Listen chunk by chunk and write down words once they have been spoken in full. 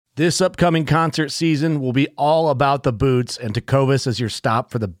This upcoming concert season will be all about the boots, and Tecovas is your stop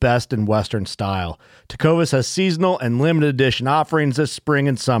for the best in Western style. Tecovas has seasonal and limited edition offerings this spring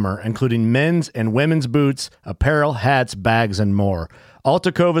and summer, including men's and women's boots, apparel, hats, bags, and more. All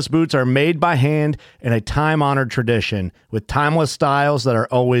Tecovas boots are made by hand in a time-honored tradition with timeless styles that are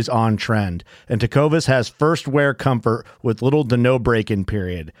always on trend. And Tecovas has first wear comfort with little to no break-in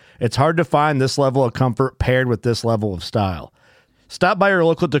period. It's hard to find this level of comfort paired with this level of style. Stop by your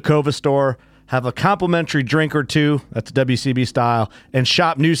local Tecovas store, have a complimentary drink or two, that's WCB style, and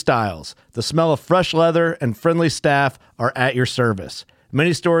shop new styles. The smell of fresh leather and friendly staff are at your service.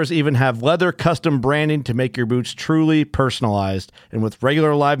 Many stores even have leather custom branding to make your boots truly personalized. And with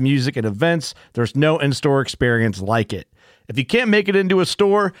regular live music and events, there's no in-store experience like it. If you can't make it into a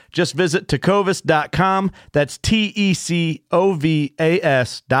store, just visit tecovas.com. That's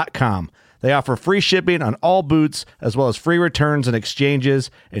TECOVAS.com. They offer free shipping on all boots, as well as free returns and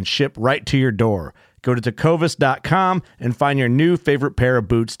exchanges, and ship right to your door. Go to tecovas.com and find your new favorite pair of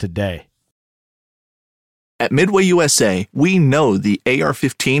boots today. At Midway USA, we know the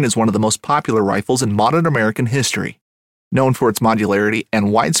AR-15 is one of the most popular rifles in modern American history. Known for its modularity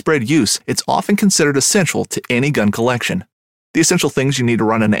and widespread use, it's often considered essential to any gun collection. The essential things you need to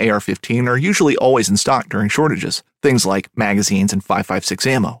run an AR-15 are usually always in stock during shortages, things like magazines and 5.56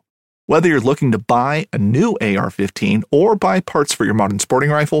 ammo. Whether you're looking to buy a new AR-15 or buy parts for your modern sporting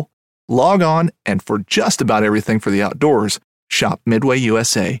rifle, log on and for just about everything for the outdoors, shop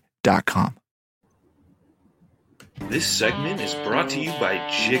MidwayUSA.com. This segment is brought to you by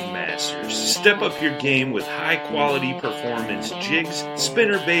Jigmasters. Step up your game with high-quality performance jigs,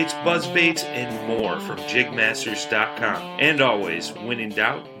 spinner baits, buzz baits, and more from Jigmasters.com. And always, when in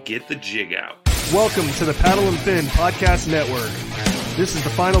doubt, get the jig out. Welcome to the Paddle and Fin Podcast Network. This is the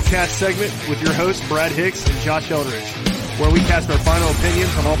Final Cast segment with your hosts, Brad Hicks and Josh Eldridge, where we cast our final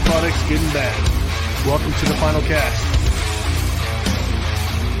opinions on all products, good and bad. Welcome to the Final Cast.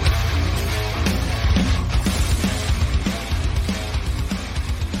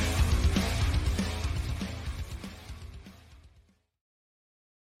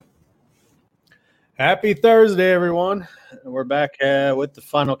 Happy Thursday, everyone. We're back with the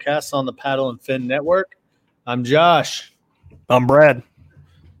Final Cast on the Paddle and Fin Network. I'm Josh. I'm Brad.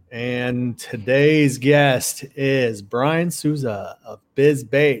 And today's guest is Brian Souza of Biz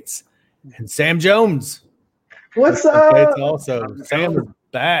Baits and Sam Jones. What's up? Baits also. Sam is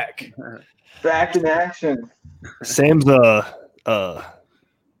back. Back in action. Sam's a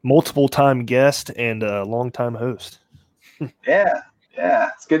multiple-time guest and a long-time host. Yeah.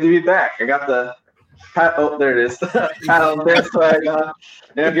 It's good to be back. I got the oh, there it is. Paddle and Fin swag on.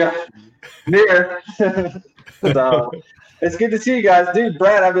 There we go. Near. So it's good to see you guys. Dude,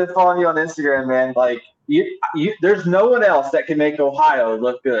 Brad, I've been following you on Instagram, man. Like, you there's no one else that can make Ohio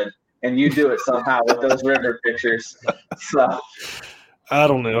look good, and you do it somehow with those river pictures. So I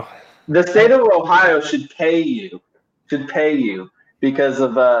don't know. The state of Ohio should pay you because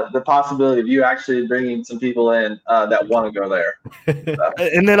of the possibility of you actually bringing some people in that want to go there. So.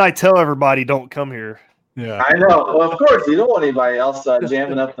 And then I tell everybody, don't come here. Yeah, I know. Well, of course, you don't want anybody else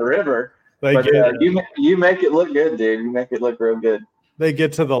jamming up the river. But you make it look good, dude. You make it look real good. They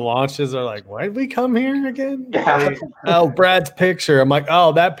get to the launches, they're like, why did we come here again? Yeah. Like, oh, Brad's picture. I'm like,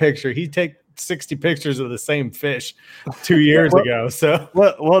 oh, that picture. He take 60 pictures of the same fish 2 years ago. So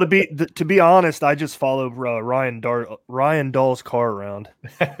well, to be honest, I just followed Ryan Dahl's car around.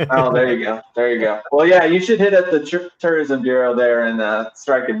 Oh, there you go. Well, yeah, you should hit up the Tourism Bureau there and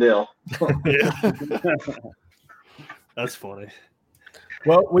strike a deal. Yeah. That's funny.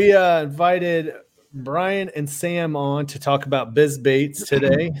 Well, we invited Brian and Sam on to talk about Biz Baits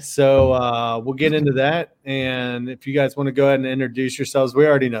today. So we'll get into that. And if you guys want to go ahead and introduce yourselves, we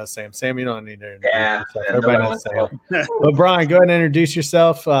already know Sam. Sam, you don't need to introduce yourself. Everybody knows Sam. But Brian, go ahead and introduce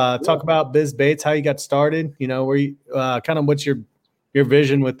yourself. Talk about Biz Baits, how you got started, where you kind of what your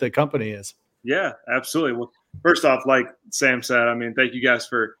vision with the company is. Yeah, absolutely. Well, first off, like Sam said, I mean, thank you guys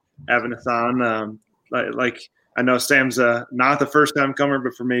for having us on. I know Sam's not the first time comer,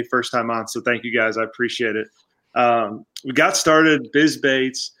 but for me, first time on. So thank you guys. I appreciate it. We got started, Biz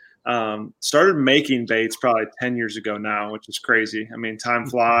Baits, started making baits probably 10 years ago now, which is crazy. I mean, time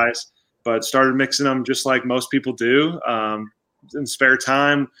flies, but started mixing them just like most people do. In spare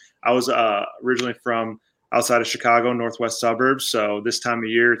time, I was originally from outside of Chicago, northwest suburbs. So this time of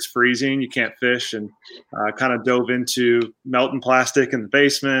year, it's freezing. You can't fish, and kind of dove into melting plastic in the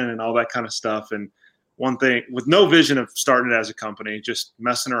basement and all that kind of stuff. And one thing with no vision of starting it as a company, just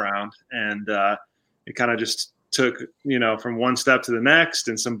messing around. And it kind of just took, from one step to the next,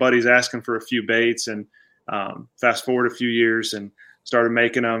 and some buddies asking for a few baits, and fast forward a few years and started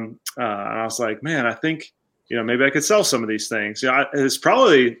making them. And I was like, man, I think, maybe I could sell some of these things. It's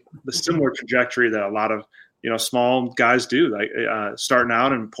probably the similar trajectory that a lot of, small guys do, like starting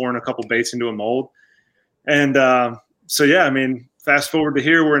out and pouring a couple baits into a mold. And so, yeah, I mean, fast forward to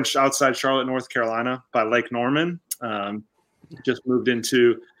here, we're outside Charlotte, North Carolina by Lake Norman. Just moved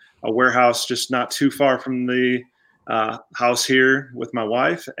into a warehouse just not too far from the house here with my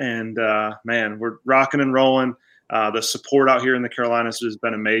wife. And, man, we're rocking and rolling. The support out here in the Carolinas has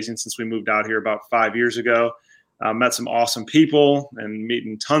been amazing since we moved out here about 5 years ago. Met some awesome people and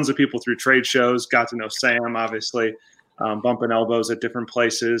meeting tons of people through trade shows. Got to know Sam, obviously, bumping elbows at different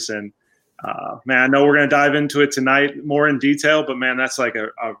places. And, man, I know we're going to dive into it tonight more in detail, but, man, that's like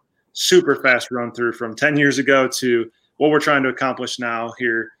a super fast run through from 10 years ago to what we're trying to accomplish now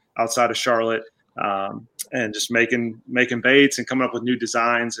here outside of Charlotte. And just making baits and coming up with new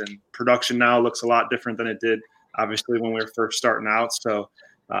designs, and production now looks a lot different than it did, obviously, when we were first starting out. So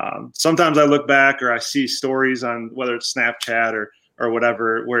sometimes I look back or I see stories on whether it's Snapchat or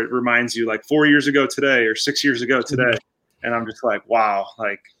whatever, where it reminds you like 4 years ago today or 6 years ago today. And I'm just like, wow,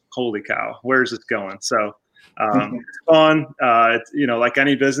 like, holy cow, where's this going? So it's fun. It's, like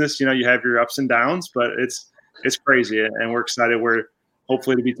any business, you have your ups and downs, but it's crazy. And we're excited. We're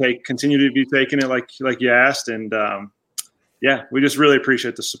hopefully to continue to be taking it like you asked. And yeah, we just really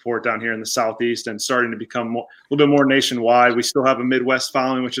appreciate the support down here in the Southeast and starting to become a little bit more nationwide. We still have a Midwest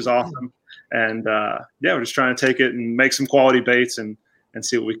following, which is awesome. And yeah, we're just trying to take it and make some quality baits and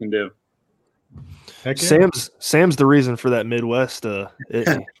see what we can do. Sam's the reason for that Midwest.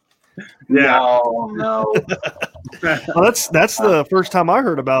 Yeah. No. Well, that's the first time I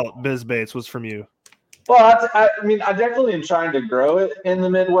heard about Biz Baits was from you. Well, I definitely am trying to grow it in the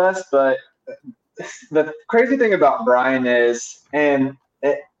Midwest, but the crazy thing about Brian is, and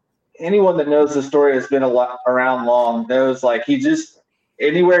anyone that knows the story has been around long knows, like, he just,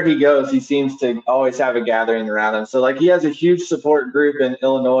 anywhere he goes, he seems to always have a gathering around him. So, like, he has a huge support group in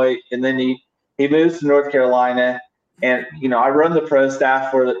Illinois, and then he moves to North Carolina, and, I run the pro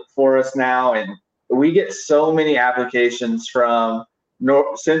staff for us now, and we get so many applications from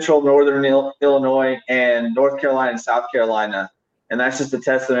central northern Illinois and North Carolina and South Carolina. And that's just a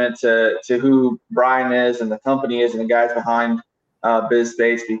testament to who Brian is and the company is and the guys behind Biz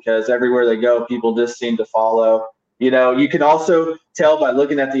Baits, because everywhere they go, people just seem to follow. You can also tell by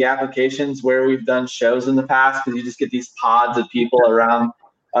looking at the applications where we've done shows in the past, because you just get these pods of people around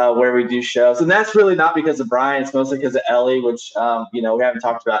where we do shows. And that's really not because of Brian. It's mostly because of Ellie, which, we haven't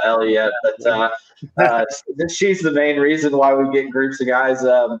talked about Ellie yet, but she's the main reason why we get groups of guys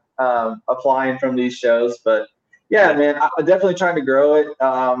applying from these shows. But yeah, man, I'm definitely trying to grow it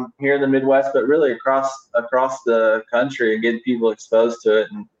here in the Midwest, but really across the country, and get people exposed to it.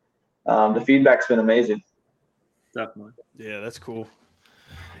 And the feedback's been amazing. Definitely. Yeah, that's cool.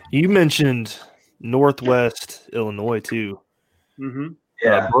 You mentioned Northwest Illinois too. Mm-hmm.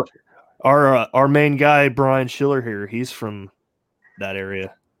 Yeah. Our main guy, Brian Schiller here, he's from that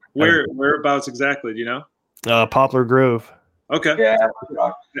area. Whereabouts exactly? Do you know? Poplar Grove. Okay. Yeah.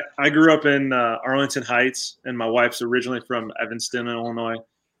 I grew up in Arlington Heights, and my wife's originally from Evanston, Illinois.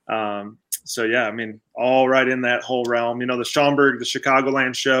 So yeah, I mean, all right in that whole realm. The Schaumburg, the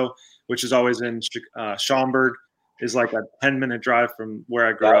Chicagoland show, which is always in Schaumburg, is like a 10-minute drive from where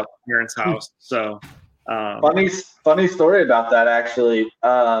I grew up, parents' house. So funny story about that, actually.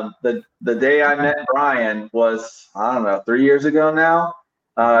 The day I met Brian was, I don't know, 3 years ago now.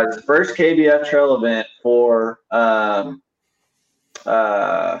 It's the first KBF trail event for where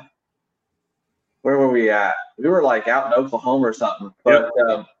were we at? We were like out in Oklahoma or something. But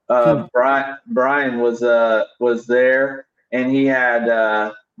Brian was there, and he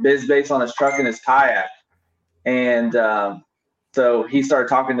had Biz Baits on his truck and his kayak. And so he started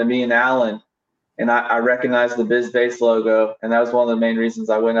talking to me and Alan, and I recognized the Biz Baits logo, and that was one of the main reasons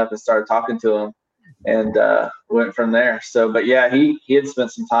I went up and started talking to him, and went from there. So, but yeah, he had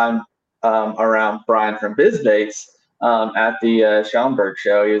spent some time around Brian from Biz Baits at the Schaumburg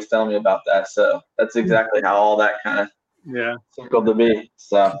show. He was telling me about that. So that's exactly how all that kind of circled to be.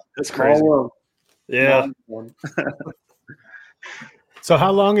 So that's crazy. Yeah. So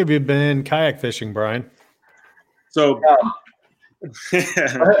how long have you been kayak fishing, Brian? So I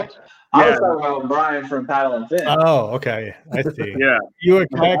was talking about Brian from Paddle and Fin. Oh, okay. I see. Yeah. You a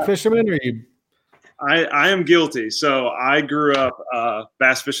kayak fisherman, or you? I am guilty. So I grew up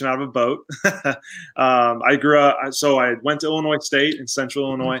bass fishing out of a boat. I grew up, so I went to Illinois State in Central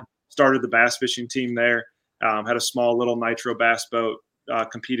Illinois, started the bass fishing team there, had a small little nitro bass boat,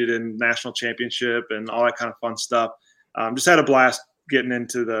 competed in national championship and all that kind of fun stuff. Just had a blast getting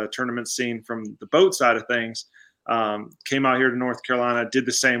into the tournament scene from the boat side of things. Came out here to North Carolina, did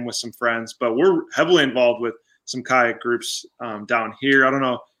the same with some friends, but we're heavily involved with some kayak groups down here. I don't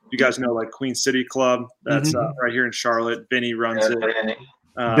know if you guys know, like Queen City Club, that's right here in Charlotte. Vinny runs it.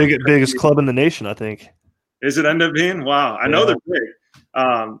 Biggest club in the nation, I think. Is it end up being? Wow. I know they're big.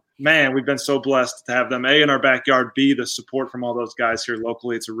 Man, we've been so blessed to have them, A, in our backyard, B, the support from all those guys here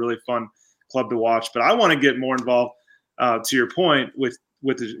locally. It's a really fun club to watch. But I want to get more involved, to your point,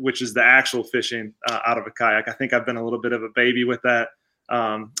 which is the actual fishing out of a kayak. I think I've been a little bit of a baby with that.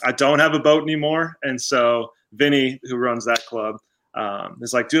 I don't have a boat anymore. And so Vinny, who runs that club,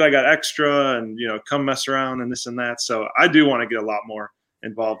 is like, dude, I got extra and, come mess around and this and that. So I do want to get a lot more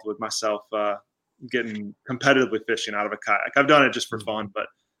involved with myself, getting competitively fishing out of a kayak. I've done it just for fun, but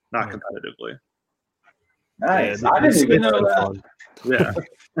not competitively. Nice. I didn't even know that. Yeah.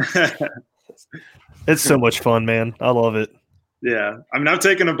 It's so much fun, man. I love it. Yeah. I mean, I've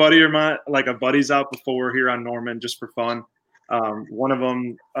taken a buddy of mine, like a buddy's out before here on Norman just for fun. One of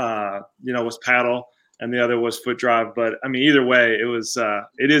them, was paddle and the other was foot drive. But I mean, either way, it is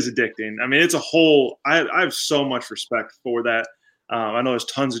addicting. I mean, it's a whole, I have so much respect for that. I know there's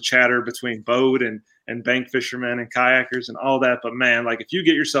tons of chatter between boat and bank fishermen and kayakers and all that. But man, like if you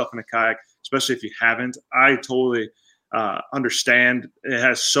get yourself in a kayak, especially if you haven't, I totally understand. It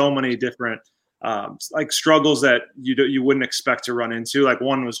has so many different like struggles that you wouldn't expect to run into. Like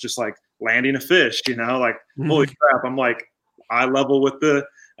one was just like landing a fish, like holy crap. I'm like eye level with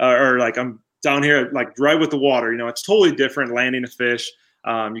or like I'm down here like right with the water. It's totally different landing a fish.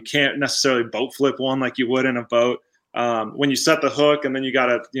 You can't necessarily boat flip one like you would in a boat. When you set the hook and then you got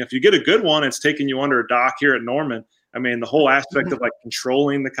to, if you get a good one, it's taking you under a dock here at Norman. I mean, the whole aspect of like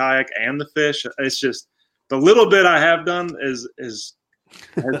controlling the kayak and the fish, it's just the little bit I have done has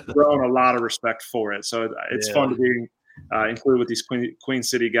grown a lot of respect for it. So it's fun to be included with these Queen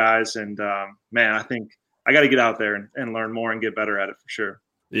City guys. And man, I think I got to get out there and learn more and get better at it for sure.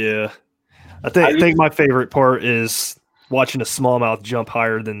 Yeah. I think my favorite part is watching a smallmouth jump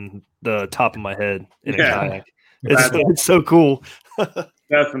higher than the top of my head in a kayak. It's so cool.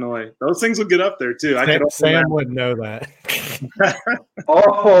 Definitely. Those things will get up there too. Sam would know that.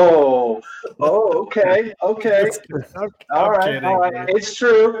 Okay. All right. It's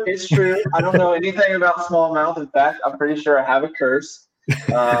true. I don't know anything about smallmouth. In fact, I'm pretty sure I have a curse.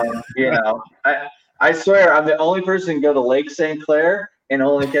 I swear I'm the only person who can go to Lake St. Clair and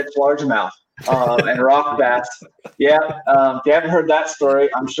only catch largemouth. And rock bass. Yeah. If you haven't heard that story,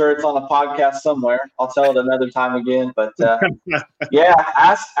 I'm sure it's on a podcast somewhere. I'll tell it another time again. But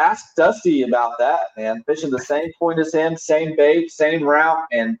ask Dusty about that, man. Fishing the same point as him, same bait, same route,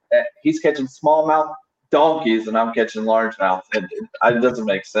 and he's catching smallmouth donkeys, and I'm catching largemouth. It doesn't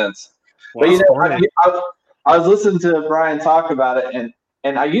make sense. Wow, but I was listening to Brian talk about it,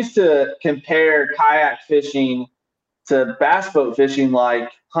 and I used to compare kayak fishing to bass boat fishing like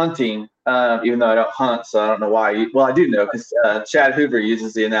hunting. Even though I don't hunt, so I don't know why. Well, I do know because Chad Hoover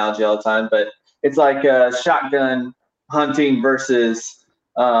uses the analogy all the time. But it's like shotgun hunting versus,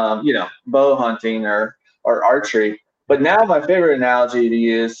 bow hunting or archery. But now my favorite analogy to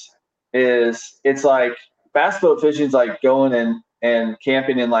use is it's like bass boat fishing is like going and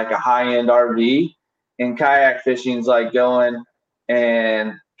camping in like a high-end RV, and kayak fishing is like going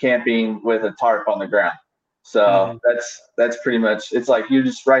and camping with a tarp on the ground. So that's pretty much, it's like you're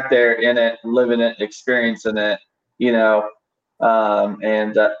just right there in it, living it, experiencing it, but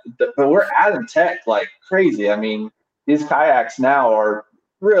we're adding tech like crazy. I mean, these kayaks now are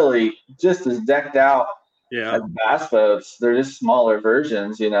really just as decked out as bass boats. They're just smaller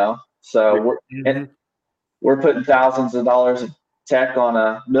versions, so we're putting thousands of dollars of tech on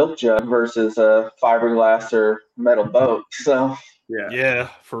a milk jug versus a fiberglass or metal boat. So yeah,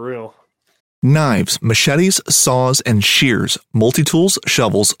 for real. Knives, machetes, saws, and shears, multi-tools,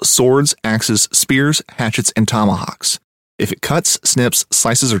 shovels, swords, axes, spears, hatchets, and tomahawks. If it cuts, snips,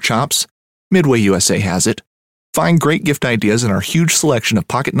 slices, or chops, Midway USA has it. Find great gift ideas in our huge selection of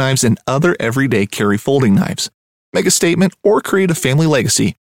pocket knives and other everyday carry folding knives. Make a statement or create a family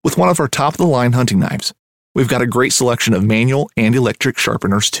legacy with one of our top-of-the-line hunting knives. We've got a great selection of manual and electric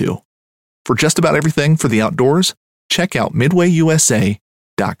sharpeners, too. For just about everything for the outdoors, check out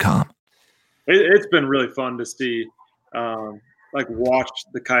MidwayUSA.com. It's been really fun to see, watch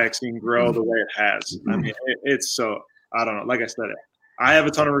the kayak scene grow the way it has. I mean, it's so, I don't know. Like I said, I have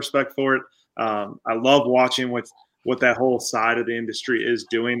a ton of respect for it. I love watching what that whole side of the industry is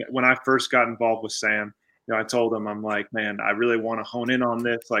doing. When I first got involved with Sam, I told him, I'm like, man, I really want to hone in on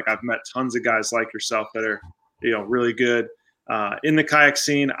this. Like, I've met tons of guys like yourself that are, really good in the kayak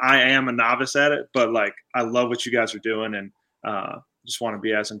scene. I am a novice at it, but like, I love what you guys are doing. And just want to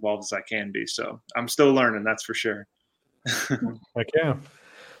be as involved as I can be. So I'm still learning, that's for sure. Heck yeah.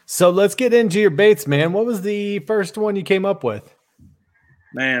 So let's get into your baits, man. What was the first one you came up with?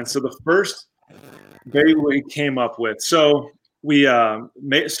 Man, so the first bait we came up with, so we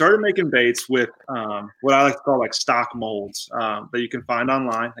started making baits with what I like to call like stock molds that you can find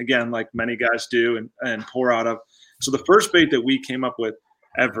online. Again, like many guys do and pour out of. So the first bait that we came up with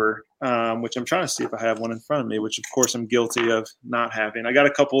ever, which I'm trying to see if I have one in front of me, which of course I'm guilty of not having. I got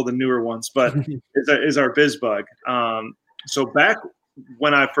a couple of the newer ones, but is our BizBug. So back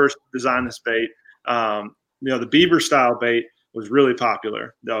when I first designed this bait, the beaver style bait was really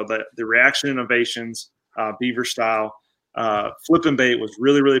popular. The Reaction Innovations beaver style flipping bait was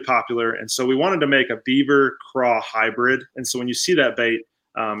really, really popular. And so we wanted to make a beaver craw hybrid. And so when you see that bait,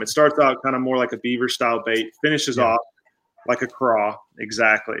 it starts out kind of more like a beaver style bait, finishes off like a craw.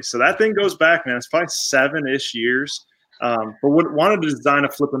 Exactly. So that thing goes back, man. It's probably 7-ish years. But wanted to design a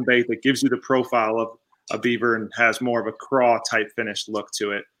flipping bait that gives you the profile of a beaver and has more of a craw type finished look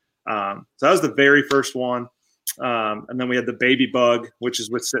to it. So that was the very first one. And then we had the Baby Bug, which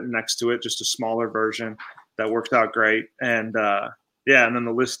is what's sitting next to it, just a smaller version that worked out great. And and then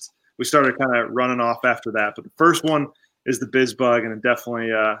the list, we started kind of running off after that. But the first one is the BizBug, and it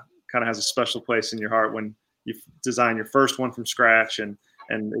definitely kind of has a special place in your heart when you design your first one from scratch and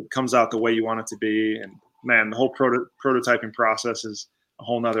it comes out the way you want it to be. And man, the whole prototyping process is a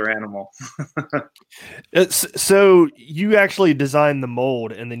whole nother animal. So you actually design the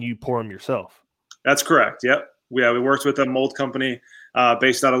mold and then you pour them yourself? That's correct. Yep. We worked with a mold company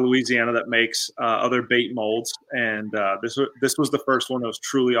based out of Louisiana that makes other bait molds. And this was the first one that was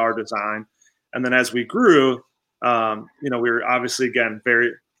truly our design. And then as we grew, we were obviously, again,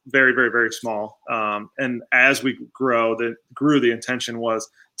 very, very, very, very small. And as we grew, the intention was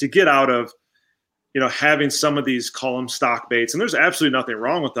to get out of, having some of these column stock baits. And there's absolutely nothing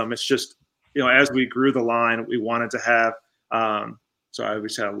wrong with them. It's just, as we grew the line, we wanted to have, sorry, I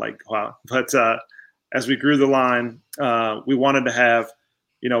wish I had but as we grew the line, we wanted to have,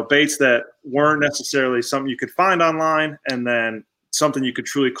 baits that weren't necessarily something you could find online, and then something you could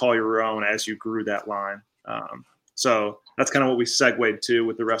truly call your own as you grew that line. So that's kind of what we segued to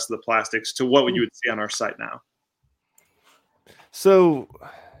with the rest of the plastics to what you would see on our site now. So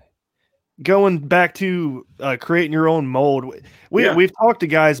going back to creating your own mold, we've talked to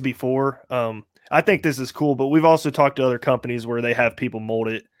guys before. I think this is cool, but we've also talked to other companies where they have people mold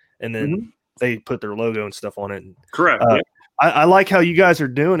it and then they put their logo and stuff on it. Correct. I like how you guys are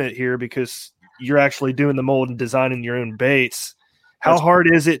doing it here because you're actually doing the mold and designing your own baits. How hard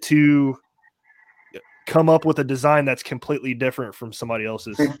is it to come up with a design that's completely different from somebody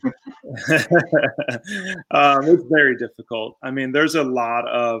else's? It's very difficult. I mean, there's a lot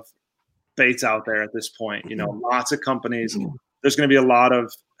of baits out there at this point, lots of companies. There's going to be a lot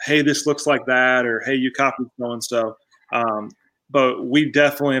of, hey, this looks like that, or hey, you copied so-and-so. But we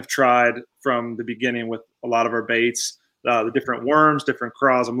definitely have tried from the beginning with a lot of our baits, the different worms, different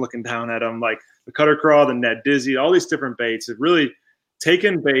craws. I'm looking down at them, like the cutter craw, the Ned Dizzy, all these different baits. Have really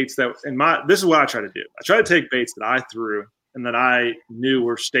taken baits that this is what I try to do. I try to take baits that I threw and that I knew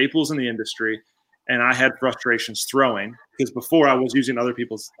were staples in the industry, and I had frustrations throwing because before I was using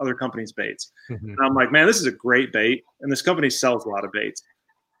other companies' baits. And I'm like, man, this is a great bait, and this company sells a lot of baits,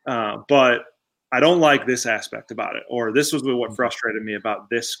 but I don't like this aspect about it, or this was what frustrated me about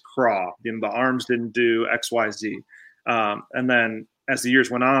this craw. The arms didn't do X, Y, Z. And then as the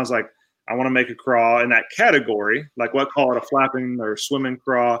years went on, I was like, I want to make a craw in that category, like what call it a flapping or swimming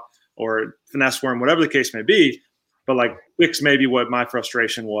craw or finesse worm, whatever the case may be, but like fix maybe what my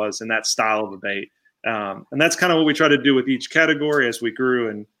frustration was in that style of a bait. And that's kind of what we try to do with each category as we grew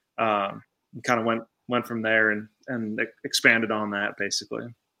and kind of went from there and expanded on that basically.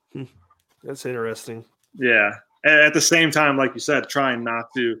 That's interesting. Yeah. At the same time, like you said, trying not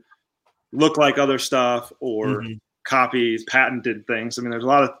to look like other stuff or copy patented things. I mean, there's a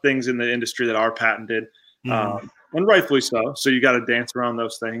lot of things in the industry that are patented, and rightfully so. So you got to dance around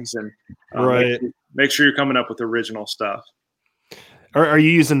those things and make sure you're coming up with original stuff. Are you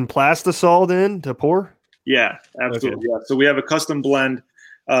using Plastisol then to pour? Yeah, absolutely. Okay. Yeah. So we have a custom blend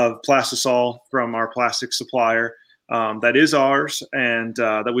of Plastisol from our plastic supplier that is ours, and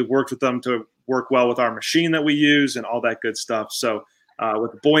that we've worked with them to work well with our machine that we use and all that good stuff. So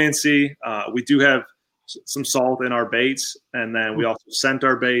with the buoyancy, we do have some salt in our baits, and then we also scent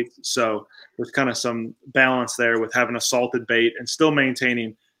our baits. So there's kind of some balance there with having a salted bait and still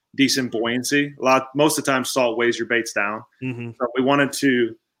maintaining decent buoyancy. Most of the time, salt weighs your baits down. So we wanted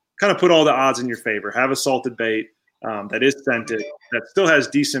to kind of put all the odds in your favor. Have a salted bait, that is scented, that still has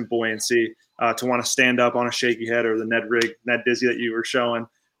decent buoyancy to want to stand up on a shaky head, or the Ned Dizzy that you were showing,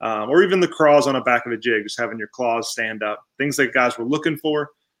 or even the craws on the back of a jig, just having your claws stand up. Things that guys were looking for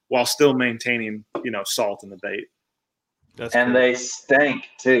while still maintaining, salt in the bait. That's cool. They stink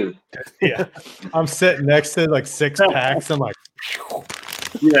too. Yeah. I'm sitting next to like 6 packs. I'm like,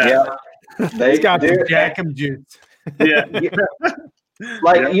 yeah. They got the Jack 'em juice. Yeah.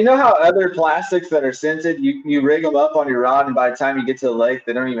 Like, you know how other plastics that are scented, you rig them up on your rod, and by the time you get to the lake,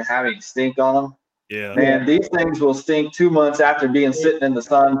 they don't even have any stink on them. Yeah. Man, these things will stink 2 months after being sitting in the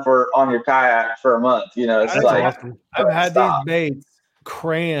sun on your kayak for a month. It's That's like awesome. I've had these baits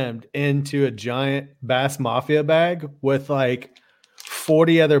crammed into a giant Bass Mafia bag with like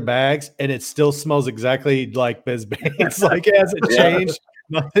 40 other bags, and it still smells exactly like Biz Baits. Like, it hasn't changed.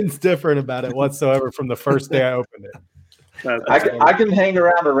 Nothing's different about it whatsoever from the first day I opened it. I can hang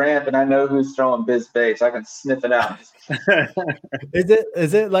around a ramp and I know who's throwing Biz Baits. I can sniff it out.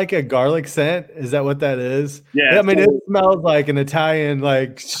 Is it like a garlic scent? Is that what that is? Yeah. I mean, it smells like an Italian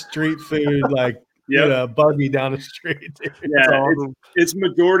like street food, like buggy down the street. Dude. Yeah, it's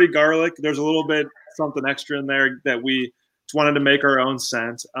majority garlic. There's a little bit something extra in there that we just wanted to make our own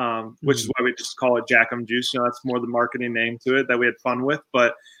scent, which is why we just call it Jack 'em Juice. That's more the marketing name to it that we had fun with.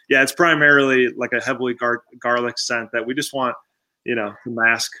 But yeah, it's primarily like a heavily garlic scent that we just want, to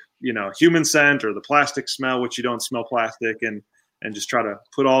mask, human scent or the plastic smell, which you don't smell plastic, and just try to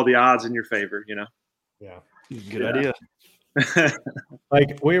put all the odds in your favor, Yeah. Good idea.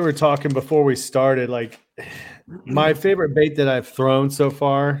 Like we were talking before we started, like my favorite bait that I've thrown so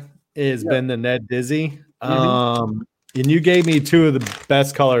far has been the Ned Dizzy. And you gave me 2 of the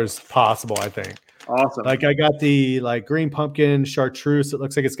best colors possible, I think. Awesome. Like I got the like green pumpkin chartreuse. It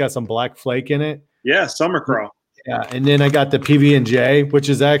looks like it's got some black flake in it. Yeah, summer craw. Yeah, and then I got the PB&J, which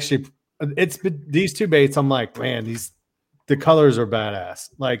is actually these 2 baits. I'm like, man, the colors are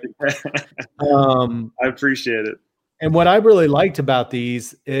badass. Like, I appreciate it. And what I really liked about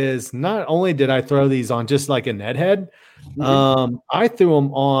these is not only did I throw these on just like a Ned head, I threw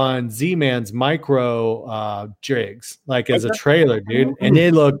them on Z-Man's micro jigs, like as a trailer, dude. And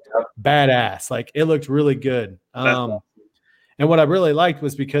it looked badass. Like it looked really good. And what I really liked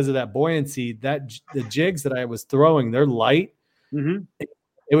was because of that buoyancy, that the jigs that I was throwing, they're light.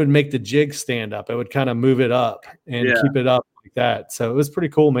 It would make the jig stand up. It would kind of move it up and keep it up like that. So it was pretty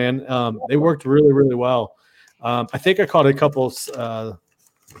cool, man. They worked really, really well. I think I caught a couple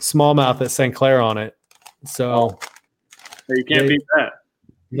smallmouth at St. Clair on it. So you can't beat that.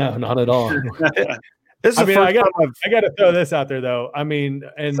 No, not at all. I got to throw this out there though. I mean,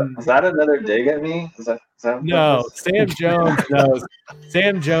 and is that another dig at me? Is that no? Sam Jones knows.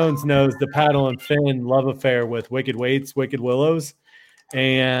 Sam Jones knows the paddle and fin love affair with Wicked Weights, Wicked Willows,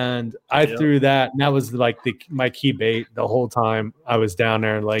 and I threw that, and that was like my key bait the whole time I was down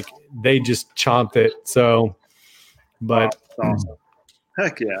there. Like they just chomped it. So. But awesome.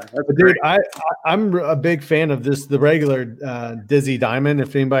 Heck yeah. But dude, I'm a big fan of the regular Dizzy Diamond.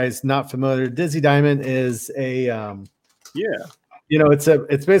 If anybody's not familiar, Dizzy Diamond is a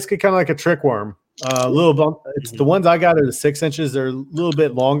it's basically kind of like a trick worm. Little bump. It's the ones I got are the 6 inches. They're a little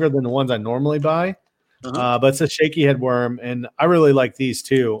bit longer than the ones I normally buy. But it's a shaky head worm, and I really like these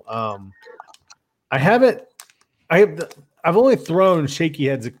too. I've only thrown shaky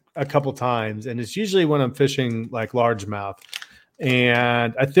heads a couple times, and it's usually when I'm fishing like largemouth.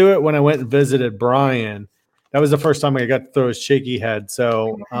 And I threw it when I went and visited Brian. That was the first time I got to throw a shaky head.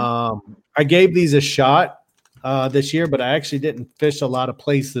 So I gave these a shot this year, but I actually didn't fish a lot of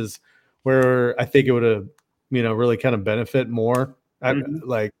places where I think it would have, really kind of benefit more. I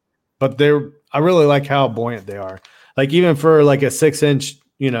really like how buoyant they are. Like even for like a 6-inch,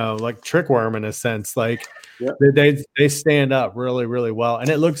 like trick worm in a sense, like they stand up really, really well. And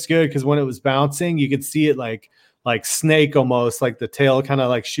it looks good because when it was bouncing, you could see it like snake almost, like the tail kind of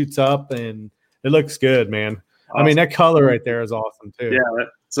like shoots up, and it looks good, man. Awesome. I mean, that color right there is awesome too. Yeah.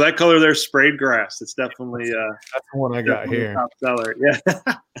 So that color there, sprayed grass. It's definitely that's the one I got here. Top seller. Yeah.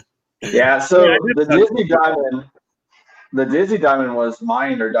 Yeah. So the Dizzy Diamond was my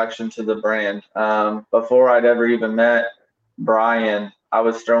introduction to the brand. Before I'd ever even met Brian, I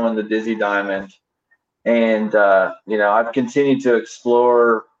was throwing the Dizzy Diamond, and I've continued to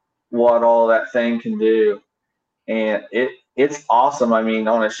explore what all that thing can do, and it's awesome. I mean,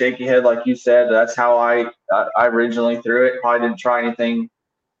 on a shaky head, like you said, that's how I originally threw it. Probably didn't try anything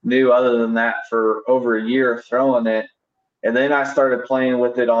new other than that for over a year of throwing it. And then I started playing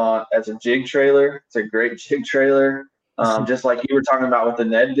with it as a jig trailer. It's a great jig trailer. Just like you were talking about with the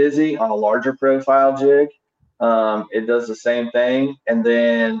Ned Dizzy on a larger profile jig. It does the same thing. And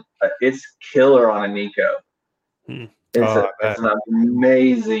then it's killer on a Nico. It's an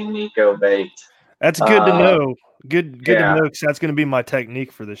amazing Nico bait. That's good to know. Good to know, because that's going to be my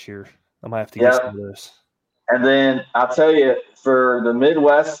technique for this year. I might have to get some of this. And then I'll tell you, for the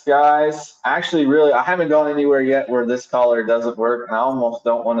Midwest guys, actually, really, I haven't gone anywhere yet where this color doesn't work. And I almost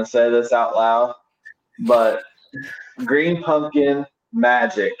don't want to say this out loud, but Green Pumpkin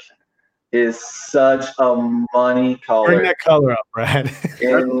Magic is such a money color. Bring that color up, Brad.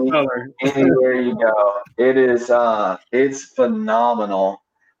 Anywhere you go, it is. It's phenomenal.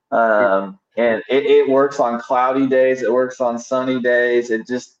 And it works on cloudy days. It works on sunny days. It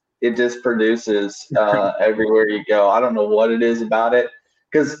just produces everywhere you go. I don't know what it is about it,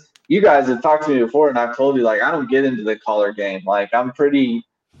 because you guys have talked to me before, and I've told you, like, I don't get into the color game. Like, I'm pretty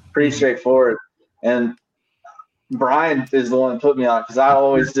straightforward. And Brian is the one that put me on, because I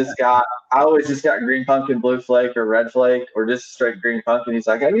always just got Green Pumpkin, Blue Flake, or Red Flake, or just straight Green Pumpkin. He's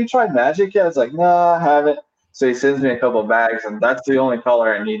like, "Have you tried Magic yet?" I was like, "No, I haven't." So he sends me a couple of bags, and that's the only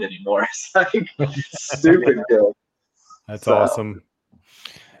color I need anymore. It's like stupid good. That's awesome.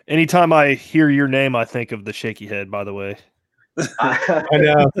 Anytime I hear your name, I think of the Shaky Head, by the way. I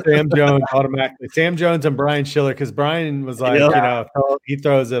know, Sam Jones automatically. Sam Jones and Brian Schiller, because Brian was like, he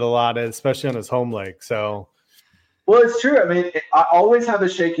throws it a lot, especially on his home lake. So, well, it's true. I mean, I always have a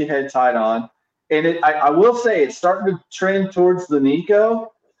Shaky Head tied on, and I will say it's starting to trend towards the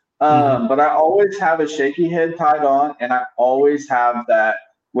Nico. But I always have a Shaky Head tied on, and I always have that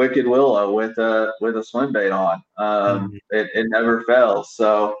Wicked Willow with a swim bait on. It never fails.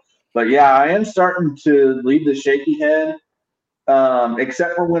 So, but yeah, I am starting to leave the Shaky Head,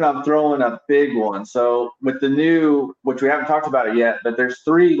 except for when I'm throwing a big one. So with the new, which we haven't talked about it yet, but there's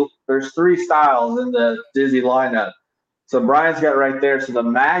three styles in the Dizzy lineup. So Brian's got it right there. So the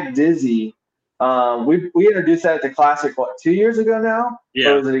Mag Dizzy. We introduced that at the Classic, 2 years ago now?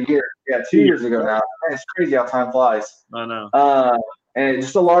 Yeah. Or was it a year? Yeah, 2 years ago now. Man, it's crazy how time flies. I know. And it's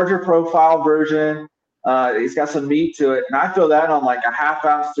just a larger profile version. It's got some meat to it. And I throw that on like a 1/2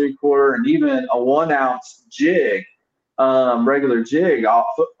 ounce, 3/4, and even a 1 ounce jig, regular jig,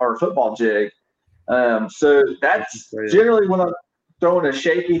 or football jig. So that's generally when I'm throwing a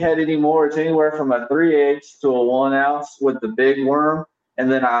Shaky Head anymore. It's anywhere from a 3/8 to a 1 ounce with the big worm.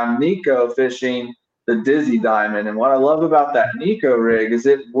 And then I'm Nico fishing the Dizzy Diamond. And what I love about that Nico rig is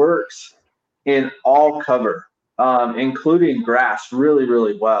it works in all cover, including grass, really,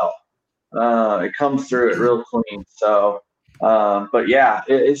 really well. It comes through it real clean. So, but yeah,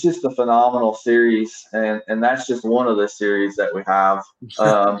 it's just a phenomenal series. And that's just one of the series that we have.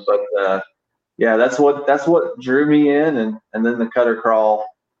 Yeah, that's what drew me in. And then the Cutter Crawl,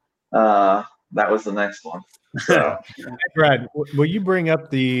 that was the next one. So. Hey, Brad, will you bring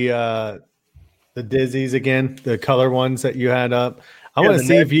up the Dizzies again, the color ones that you had up? I want to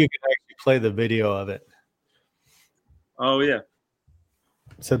see if you can actually play the video of it. Oh yeah,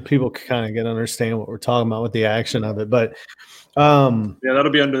 so people can kind of understand what we're talking about with the action of it. But yeah, that'll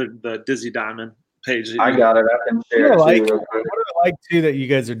be under the Dizzy Diamond page. I got it. I can share what I like too that you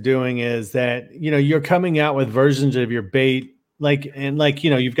guys are doing is that you're coming out with versions of your bait.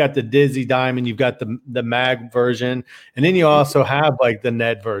 You've got the Dizzy Diamond, you've got the Mag version, and then you also have like the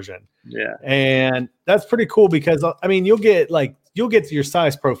Ned version. Yeah. And that's pretty cool because I mean, you'll get your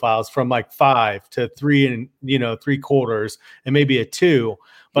size profiles from like 5 to 3 and 3/4 and maybe a 2.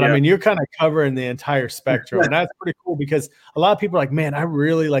 But I mean, you're kind of covering the entire spectrum. And that's pretty cool because a lot of people are like, man, I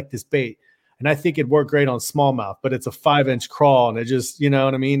really like this bait. And I think it'd work great on smallmouth, but it's a 5-inch crawl, and it just, you know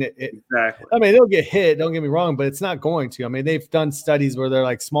what I mean? Exactly. I mean, they'll get hit. Don't get me wrong, but it's not going to. I mean, they've done studies where they're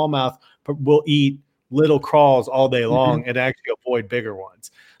like smallmouth will eat little crawls all day long and actually avoid bigger ones.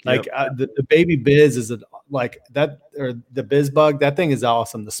 Like the baby biz is like that, or the biz bug. That thing is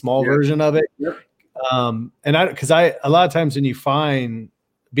awesome. The small version of it. Yep. Because a lot of times when you find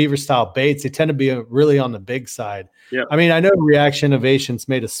beaver style baits, they tend to be really on the big side. Yep. I mean, I know Reaction Innovations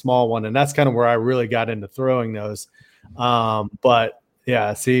made a small one, and that's kind of where I really got into throwing those. But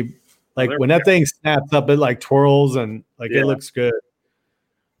yeah, see, like when that thing snaps up, it like twirls and like it looks good.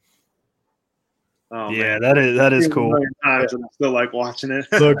 Oh, yeah, man. that is cool. Times and I still like watching it.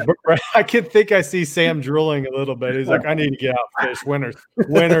 Look, I can think I see Sam drooling a little bit. He's like, I need to get out fish. Winter's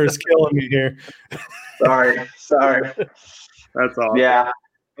killing me here. Sorry. That's awesome. Yeah.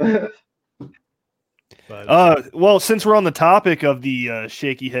 Well, since we're on the topic of the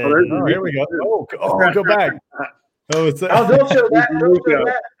Shaky Head, here we go. Oh, go back. Don't show that.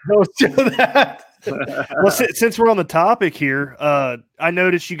 Don't show that. Well, since we're on the topic here, I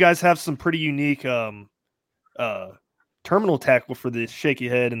noticed you guys have some pretty unique terminal tackle for the Shaky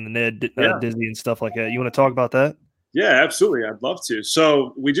Head and the Ned Dizzy and stuff like that. You want to talk about that? Yeah, absolutely. I'd love to.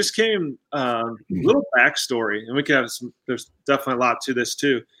 So we just came a little backstory, and we can have there's definitely a lot to this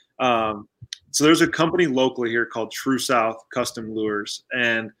too. So there's a company locally here called True South Custom Lures,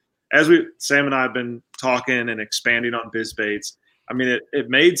 and as Sam and I have been talking and expanding on BizBaits, I mean, it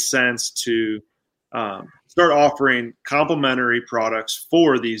made sense to start offering complimentary products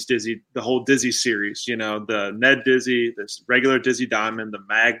for these the whole Dizzy series. You know, the Ned Dizzy, this regular Dizzy Diamond, the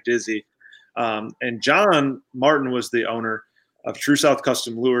Mag Dizzy. And John Martin was the owner of True South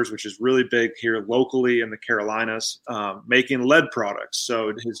Custom Lures, which is really big here locally in the Carolinas, making lead products.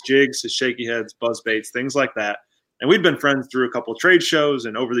 So his jigs, his shaky heads, buzz baits, things like that. And we've been friends through a couple of trade shows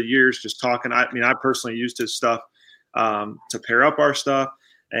and over the years just talking. I mean, I personally used his stuff to pair up our stuff.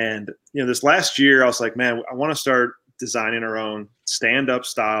 And, you know, this last year I was like, man, I want to start designing our own stand-up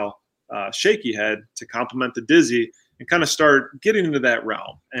style shaky head to complement the Dizzy and kind of start getting into that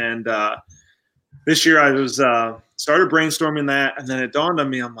realm. And this year I was started brainstorming that, and then it dawned on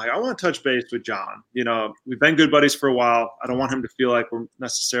me, I'm like, I want to touch base with John. You know, we've been good buddies for a while. I don't want him to feel like we're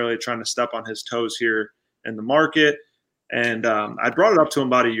necessarily trying to step on his toes here in the market. And I brought it up to him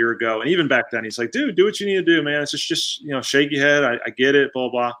about a year ago, and even back then he's like, dude, do what you need to do, man. It's just you know, shaky head. I get it, blah,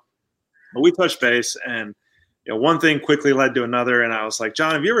 blah. But we touched base, and you know, one thing quickly led to another, and I was like,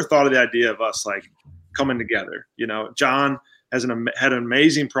 John, have you ever thought of the idea of us like coming together? You know, John had an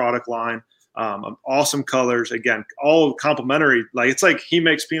amazing product line. Awesome colors, again, all complimentary. Like it's like he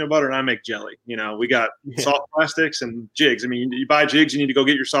makes peanut butter and I make jelly. You know, we got soft plastics and jigs. I mean, you buy jigs, you need to go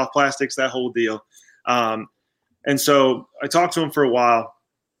get your soft plastics, that whole deal. And so I talked to him for a while,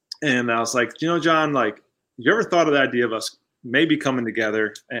 and I was like, you know, John, like, you ever thought of the idea of us maybe coming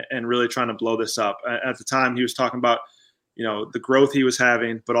together and really trying to blow this up? At the time, he was talking about, you know, the growth he was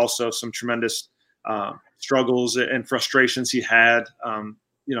having, but also some tremendous struggles and frustrations he had.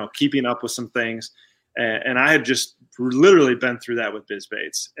 You know, keeping up with some things. And I had just literally been through that with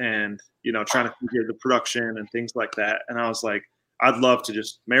BizBaits and, you know, trying to figure the production and things like that. And I was like, I'd love to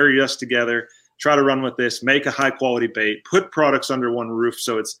just marry us together, try to run with this, make a high quality bait, put products under one roof.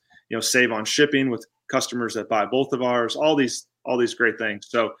 So it's, you know, save on shipping with customers that buy both of ours, all these great things.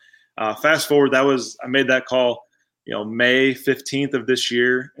 So fast forward, I made that call, you know, May 15th of this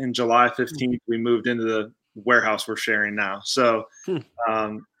year. In July 15th, we moved into the warehouse we're sharing now. So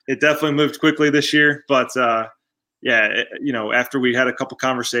it definitely moved quickly this year, but you know, after we had a couple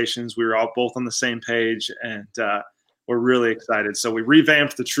conversations, we were all both on the same page, and we're really excited. So we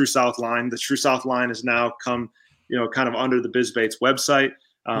revamped the True South line. The True South line has now come, you know, kind of under the BizBaits website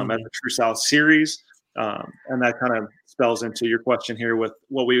as the True South series. And that kind of spells into your question here with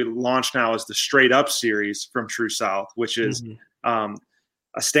what we launched now as the Straight Up series from True South, which is a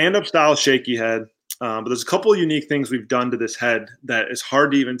stand-up style shaky head. But there's a couple of unique things we've done to this head that is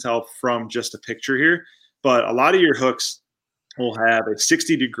hard to even tell from just a picture here. But a lot of your hooks will have a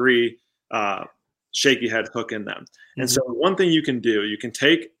 60-degree shaky head hook in them. And so one thing you can do, you can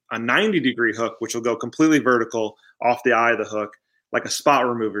take a 90-degree hook, which will go completely vertical off the eye of the hook, like a spot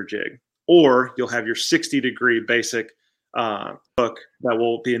remover jig. Or you'll have your 60-degree basic hook that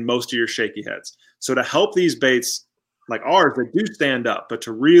will be in most of your shaky heads. So to help these baits like ours that do stand up, but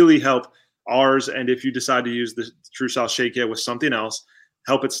to really help ours, and if you decide to use the True South shaky head with something else,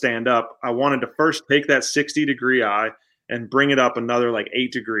 help it stand up, I wanted to first take that 60-degree eye and bring it up another like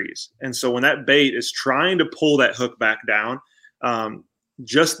 8 degrees. And so when that bait is trying to pull that hook back down,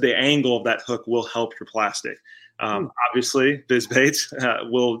 just the angle of that hook will help your plastic. Obviously, BizBaits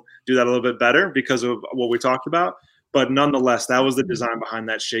will do that a little bit better because of what we talked about. But nonetheless, that was the design behind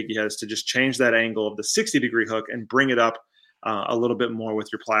that shaky head, is to just change that angle of the 60-degree hook and bring it up a little bit more with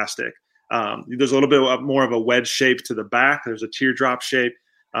your plastic. There's a little bit more of a wedge shape to the back. There's a teardrop shape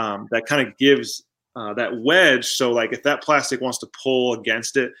that kind of gives that wedge. So like if that plastic wants to pull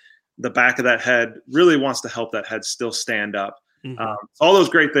against it, the back of that head really wants to help that head still stand up. All those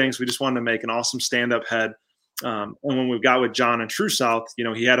great things. We just wanted to make an awesome stand-up head. And when we got with John and True South, you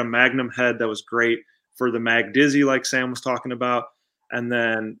know, he had a Magnum head that was great for the Mag Dizzy, like Sam was talking about. And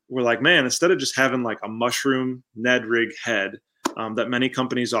then we're like, man, instead of just having like a mushroom Ned rig head that many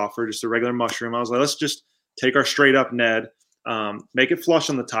companies offer, just a regular mushroom, I was like, let's just take our straight up Ned, make it flush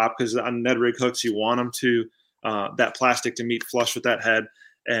on the top, because on Ned rig hooks, you want them to, that plastic to meet flush with that head.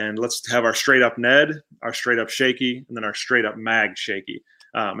 And let's have our straight up Ned, our straight up shaky, and then our straight up Mag shaky.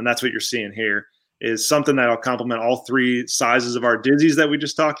 And that's what you're seeing here, is something that'll complement all 3 sizes of our Dizzies that we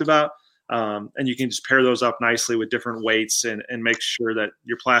just talked about. And you can just pair those up nicely with different weights and make sure that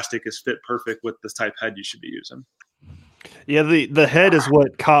your plastic is fit perfect with the type head you should be using. Yeah, the head is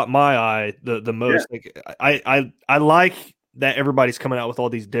what caught my eye the most. Yeah. Like I like that everybody's coming out with all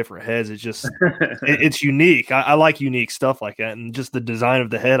these different heads. It's just it's unique. I like unique stuff like that, and just the design of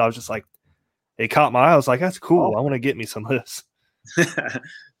the head. I was just like, it caught my eye. I was like, that's cool. I want to get me some of this.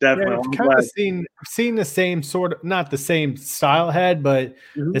 Definitely. Yeah, I've kind of seen the same sort of, not the same style head, but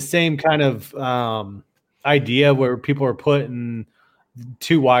the same kind of idea where people are putting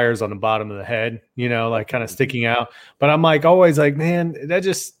 2 wires on the bottom of the head, you know, like kind of sticking out. But I'm like always like, man, that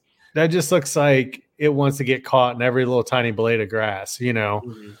just looks like it wants to get caught in every little tiny blade of grass, you know.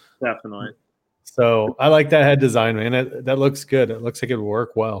 Definitely. So I like that head design, man. That looks good. It looks like it would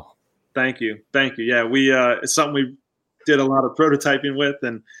work well. Thank you. Yeah, we it's something we did a lot of prototyping with,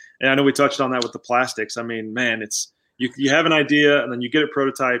 and I know we touched on that with the plastics. I mean, man, it's you have an idea and then you get it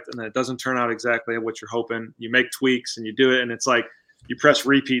prototyped and then it doesn't turn out exactly what you're hoping. You make tweaks and you do it, and it's like you press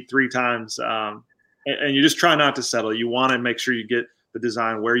repeat 3 times, and you just try not to settle. You want to make sure you get the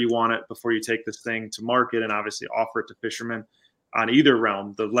design where you want it before you take this thing to market and obviously offer it to fishermen on either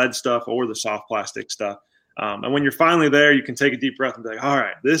realm, the lead stuff or the soft plastic stuff. And when you're finally there, you can take a deep breath and be like, all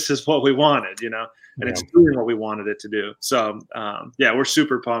right, this is what we wanted, you know, and it's doing what we wanted it to do. So, we're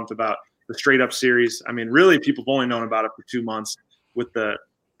super pumped about the Straight Up series. I mean, really, people have only known about it for 2 months with the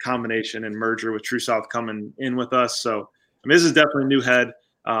combination and merger with True South coming in with us. So, I mean, this is definitely a new head.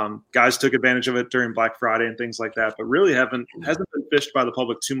 Guys took advantage of it during Black Friday and things like that, but really hasn't been fished by the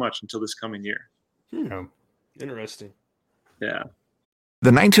public too much until this coming year. Interesting. Yeah.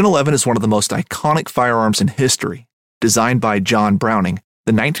 The 1911 is one of the most iconic firearms in history. Designed by John Browning,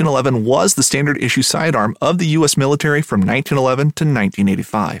 the 1911 was the standard issue sidearm of the U.S. military from 1911 to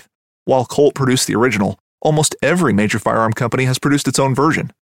 1985. While Colt produced the original, almost every major firearm company has produced its own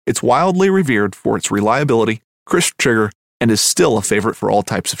version. It's wildly revered for its reliability, crisp trigger, and is still a favorite for all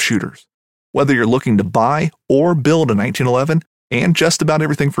types of shooters. Whether you're looking to buy or build a 1911 and just about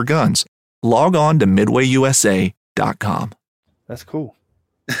everything for guns, log on to midwayusa.com. That's cool.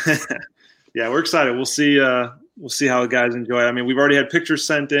 Yeah, we're excited. We'll see how the guys enjoy it. I mean, we've already had pictures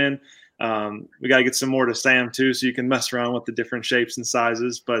sent in. We got to get some more to Sam too, so you can mess around with the different shapes and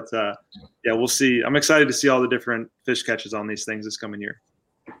sizes. But we'll see. I'm excited to see all the different fish catches on these things this coming year.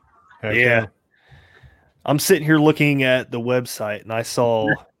 Yeah. I'm sitting here looking at the website and I saw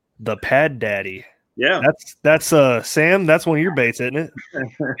the Pad Daddy. Yeah. That's Sam, that's one of your baits, isn't it?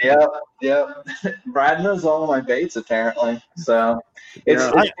 Yep. Brad knows all my baits apparently. So it's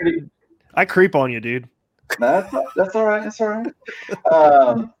pretty. I creep on you, dude. That's all right. That's all right.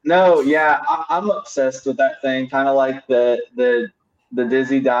 I'm obsessed with that thing. Kind of like the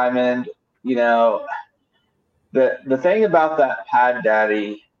Dizzy Diamond. You know, the thing about that Pad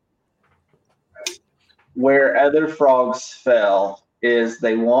Daddy, where other frogs fell, is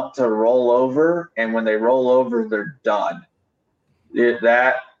they want to roll over, and when they roll over, they're done.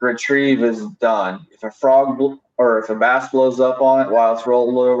 That retrieve is done. If a frog or if a bass blows up on it while it's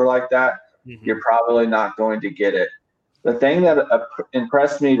rolled over like that, you're probably not going to get it. The thing that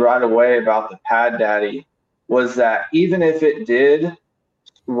impressed me right away about the Pad Daddy was that even if it did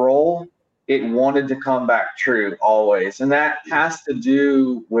roll, it wanted to come back true always. And that has to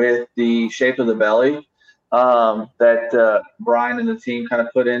do with the shape of the belly that Brian and the team kind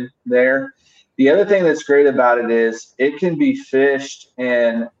of put in there. The other thing that's great about it is it can be fished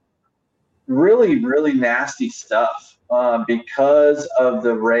in really, really nasty stuff because of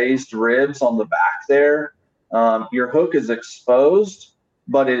the raised ribs on the back there. Your hook is exposed,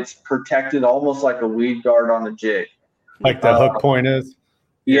 but it's protected almost like a weed guard on a jig. Like the hook point is?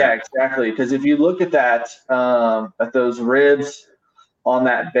 Yeah, exactly. Because if you look at that, at those ribs on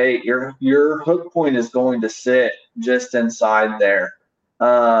that bait, your hook point is going to sit just inside there.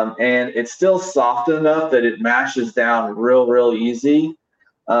 And it's still soft enough that it mashes down real easy.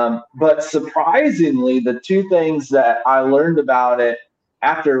 But surprisingly, the two things that I learned about it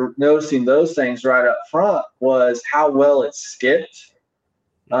after noticing those things right up front was how well it skipped.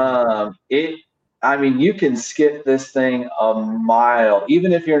 You can skip this thing a mile.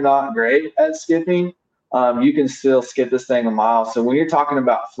 Even if you're not great at skipping, you can still skip this thing a mile. So when you're talking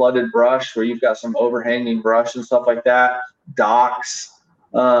about flooded brush where you've got some overhanging brush and stuff like that, docks,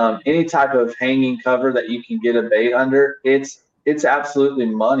 any type of hanging cover that you can get a bait under, it's absolutely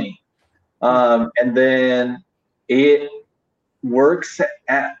money. And then it works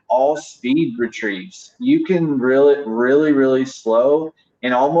at all speed retrieves. You can reel it really slow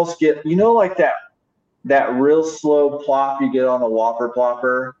and almost get, like that real slow plop you get on a whopper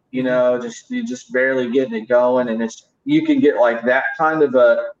plopper, you just barely getting it going, and you can get like that kind of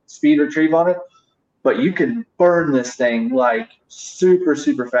a speed retrieve on it, but you can burn this thing like super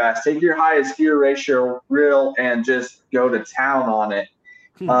fast. Take your highest gear ratio reel and just go to town on it.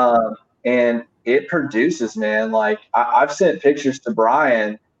 And it produces, man. Like I've sent pictures to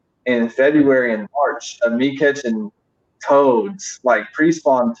Brian in February and March of me catching toads, like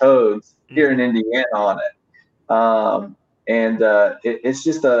pre-spawn toads here in Indiana on it.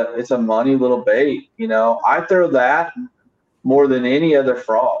 It's a money little bait. I throw that more than any other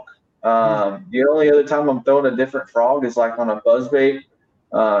frog. The only other time I'm throwing a different frog is like on a buzzbait.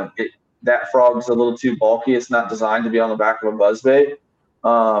 That frog's a little too bulky. It's not designed to be on the back of a buzzbait.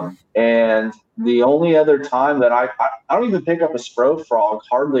 And the only other time that I don't even pick up a spro frog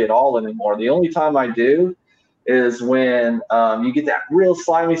hardly at all anymore. The only time I do is when you get that real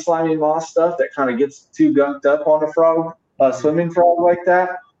slimy moss stuff that kind of gets too gunked up on a frog, a swimming frog like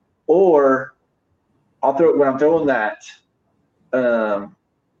that. Or I'll throw it when I'm throwing that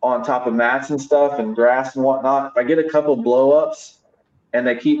on top of mats and stuff and grass and whatnot. If I get a couple blow-ups and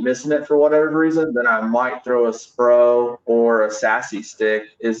they keep missing it for whatever reason, then I might throw a spro or a sassy stick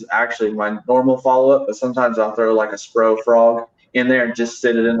is actually my normal follow-up. But sometimes I'll throw like a spro frog in there and just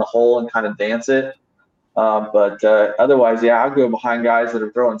sit it in the hole and kind of dance it. But otherwise, yeah, I'll go behind guys that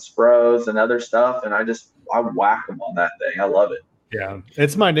are throwing spros and other stuff, and I whack them on that thing. I love it. Yeah,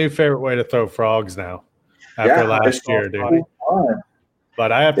 it's my new favorite way to throw frogs now after last year, dude.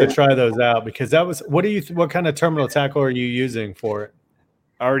 But I have to try those out because that was – what kind of terminal tackle are you using for it?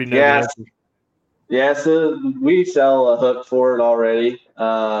 I already know. Yeah, so we sell a hook for it already.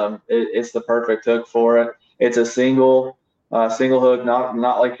 It's the perfect hook for it. It's a single hook,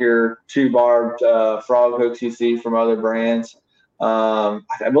 not like your 2-barbed frog hooks you see from other brands. I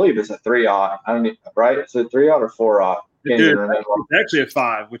believe it's a 3-aught. I don't know, right? It's a 3-aught or 4-aught. Dude, it's actually a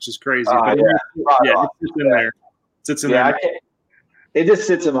 5, which is crazy. It sits in there. Sits in there. It just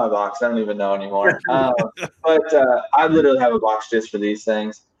sits in my box. I don't even know anymore. But I literally have a box just for these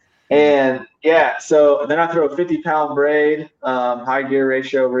things. And yeah, so then I throw a 50-pound braid, high gear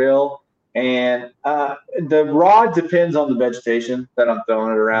ratio reel. And the rod depends on the vegetation that I'm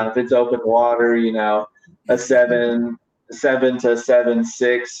throwing it around. If it's open water, a 7 to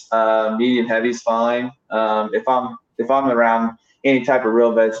 7.6 medium heavy is fine. If I'm around any type of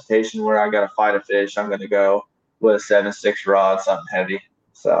real vegetation where I got to fight a fish, I'm going to go with a 7.6 rod, something heavy.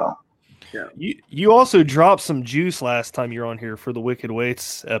 So, yeah. You also dropped some juice last time you were on here for the Wicked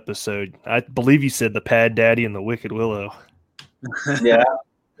Weights episode. I believe you said the Pad Daddy and the Wicked Willow. Yeah.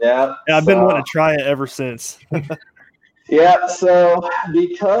 I've been wanting to try it ever since. Yeah, so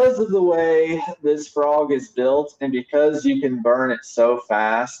because of the way this frog is built and because you can burn it so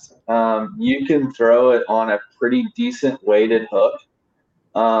fast, you can throw it on a pretty decent weighted hook.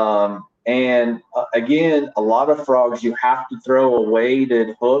 Again, a lot of frogs, you have to throw a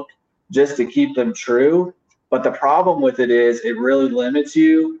weighted hook just to keep them true. But the problem with it is it really limits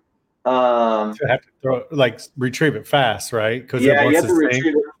you. You have to retrieve it fast, right? You have to retrieve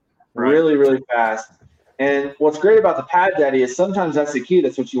it really, really fast. And what's great about the Pad Daddy is sometimes that's the key.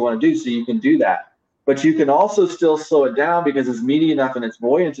 That's what you want to do. So you can do that. But you can also still slow it down because it's meaty enough and it's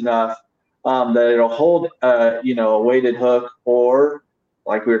buoyant enough that it'll hold, a weighted hook, or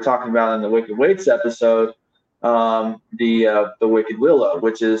like we were talking about in the Wicked Weights episode, the Wicked Willow,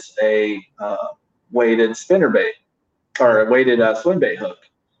 which is a weighted spinnerbait or a weighted swim bait hook.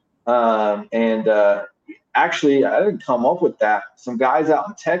 Actually, I didn't come up with that. Some guys out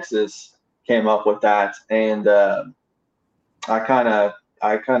in Texas came up with that, and I kind of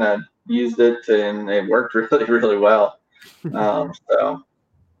used it, and it worked really, really well. So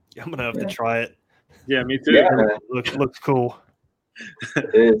I'm gonna have to try it. Yeah, me too. Yeah, looks cool.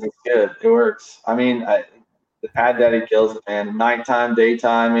 It is. It's good. It works. I mean, the Pad Daddy kills it, man. Nighttime,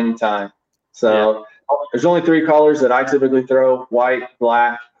 daytime, anytime. So there's only 3 colors that I typically throw: white,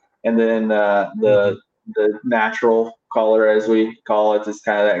 black, and then the natural color, as we call it, is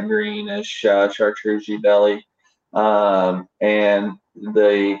kind of that greenish chartreusey belly. And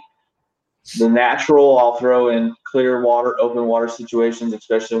the natural I'll throw in clear water, open water situations,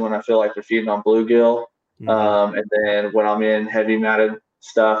 especially when I feel like they're feeding on bluegill. And then when I'm in heavy matted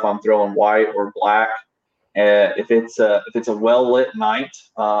stuff, I'm throwing white or black. If it's a well lit night,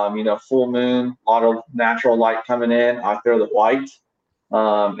 full moon, a lot of natural light coming in, I throw the white.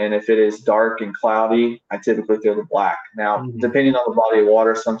 And if it is dark and cloudy, I typically throw the black. Now, depending on the body of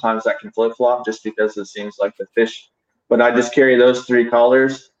water, sometimes that can flip flop just because it seems like the fish. But I just carry those 3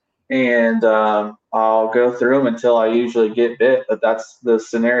 colors, and I'll go through them until I usually get bit. But that's the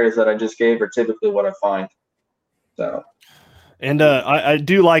scenarios that I just gave are typically what I find. So, and I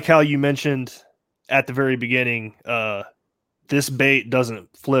do like how you mentioned at the very beginning, this bait doesn't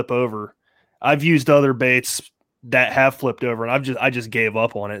flip over. I've used other baits that have flipped over, and I just gave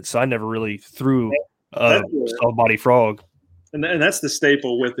up on it. So I never really threw a soft body frog. and that's the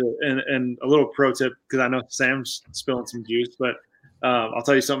staple with it. And a little pro tip, because I know Sam's spilling some juice, but I'll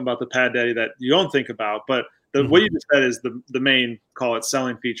tell you something about the Pad Daddy that you don't think about. But what you just said is the main, call it,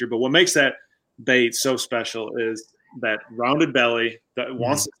 selling feature. But what makes that bait so special is that rounded belly that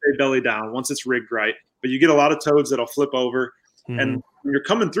wants to stay belly down once it's rigged right. But you get a lot of toads that'll flip over. And when you're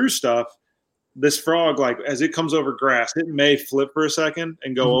coming through stuff, this frog, like as it comes over grass, it may flip for a second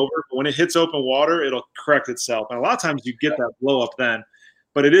and go over. But when it hits open water, it'll correct itself. And a lot of times you get that blow up then.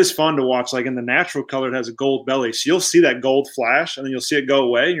 But it is fun to watch. Like in the natural color, it has a gold belly. So you'll see that gold flash, and then you'll see it go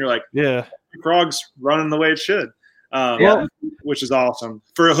away. And you're like, yeah, the frog's running the way it should, which is awesome.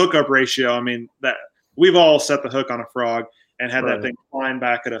 For a hookup ratio, I mean, that we've all set the hook on a frog and had that thing flying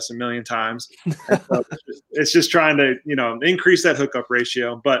back at us a million times. So it's just trying to, increase that hookup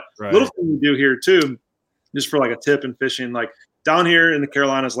ratio. But little thing we do here too, just for like a tip in fishing, like down here in the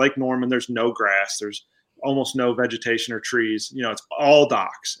Carolinas, Lake Norman, there's no grass. There's almost no vegetation or trees. It's all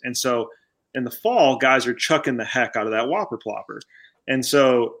docks. And so in the fall, guys are chucking the heck out of that whopper plopper. And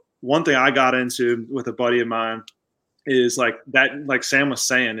so one thing I got into with a buddy of mine is like that, like Sam was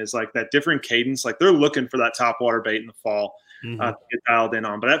saying, is like that different cadence. Like they're looking for that top water bait in the fall to get dialed in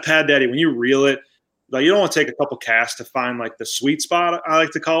on. But that Pad Daddy, when you reel it, like you don't want to take a couple casts to find like the sweet spot, I like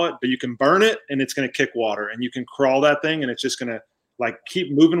to call it, but you can burn it and it's going to kick water, and you can crawl that thing and it's just going to like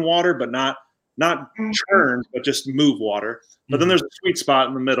keep moving water, but not churn, but just move water. But then there's a sweet spot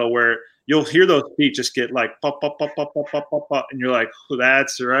in the middle where you'll hear those feet just get like pop, pop, pop, pop, pop, pop, pop, pop, and you're like, oh,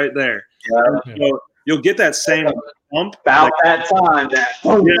 that's right there. Yeah. So you'll get that same bump. About that time.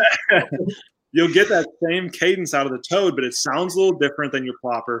 You'll get that same cadence out of the toad, but it sounds a little different than your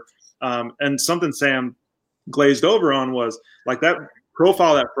plopper. And something Sam glazed over on was like that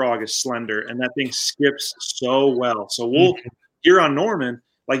profile of that frog is slender, and that thing skips so well. So we'll here on Norman,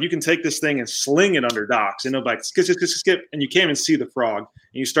 like you can take this thing and sling it under docks, and it'll like skip, skip, skip, skip, and you can't even see the frog.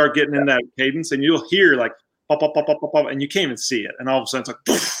 And you start getting in that cadence, and you'll hear like pop, pop, pop, pop, pop, pop, and you can't even see it. And all of a sudden it's like,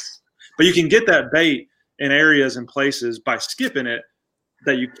 poof. But you can get that bait in areas and places by skipping it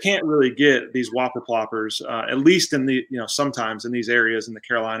that you can't really get these whopper ploppers, at least in the, sometimes in these areas in the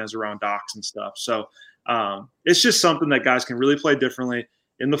Carolinas around docks and stuff. So it's just something that guys can really play differently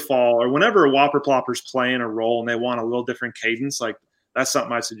in the fall, or whenever a whopper plopper's playing a role and they want a little different cadence. Like that's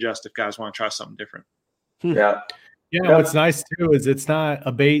something I'd suggest if guys want to try something different. Yeah. What's nice too is it's not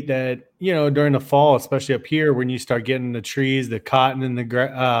a bait that, during the fall, especially up here, when you start getting the trees, the cotton and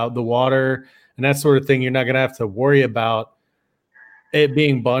the water and that sort of thing, you're not going to have to worry about it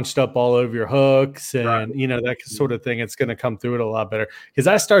being bunched up all over your hooks and, that sort of thing. It's going to come through it a lot better. Because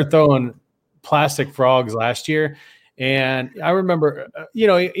I started throwing plastic frogs last year. And I remember,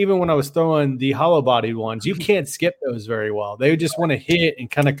 even when I was throwing the hollow bodied ones, you can't skip those very well. They just want to hit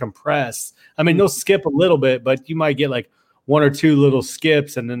and kind of compress. I mean, they'll skip a little bit, but you might get like one or two little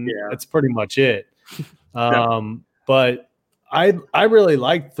skips, and then that's pretty much it. But I really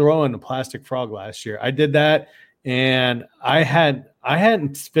liked throwing the plastic frog last year. I did that, and I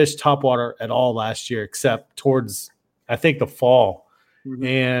hadn't fished topwater at all last year except towards, I think, the fall.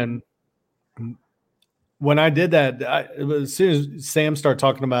 And when I did that, as soon as Sam started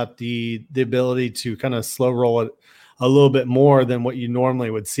talking about the ability to kind of slow roll it a little bit more than what you normally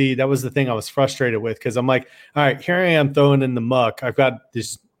would see, that was the thing I was frustrated with, because I'm like, all right, here I am throwing in the muck. I've got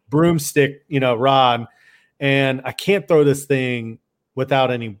this broomstick, rod, and I can't throw this thing without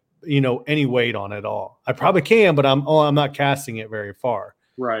any weight on it at all. I probably can, but I'm not casting it very far.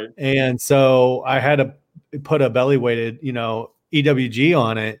 Right. And so I had to put a belly weighted, EWG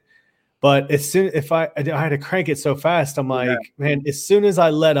on it. But as soon I had to crank it so fast, I'm like, man, as soon as I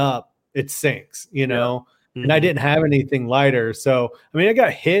let up, it sinks, and I didn't have anything lighter. So, I mean, I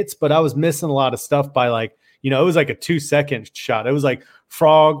got hits, but I was missing a lot of stuff by like, it was like a 2-second shot. It was like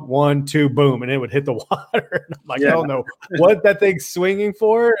frog, 1, 2, boom, and it would hit the water. And I'm like, I don't know what that thing's swinging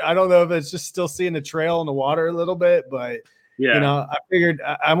for. I don't know if it's just still seeing the trail in the water a little bit, but I figured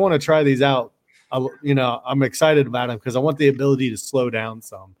I want to try these out. I'm excited about them because I want the ability to slow down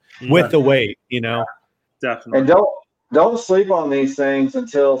some with the weight, Definitely. And don't sleep on these things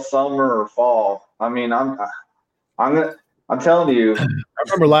until summer or fall. I mean, I'm telling you. I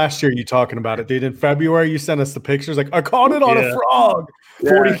remember last year you talking about it, dude. In February, you sent us the pictures. Like, I caught it on a frog,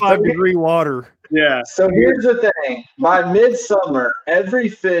 45-degree water. Yeah. So here's the thing: by midsummer, every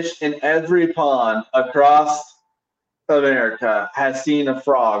fish in every pond across America has seen a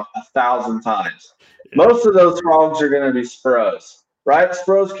frog 1,000 times. Most of those frogs are going to be spros. Right?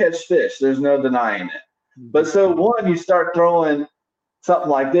 Spros catch fish. There's no denying it. But so you start throwing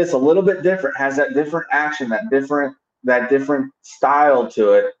something like this, a little bit different, has that different action, that different style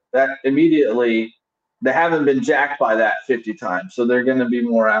to it, that immediately they haven't been jacked by that 50 times, so they're going to be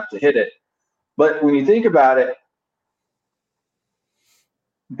more apt to hit it. But when you think about it,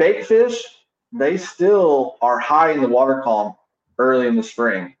 bait fish, they still are high in the water column early in the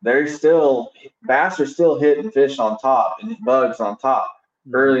spring. Bass are still hitting fish on top and bugs on top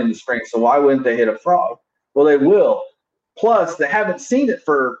early in the spring. So why wouldn't they hit a frog? Well, they will. Plus, they haven't seen it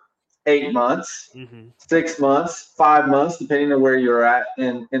for 8 months, 6 months, 5 months, depending on where you're at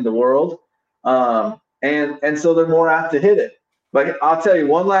in the world. And so they're more apt to hit it. But I'll tell you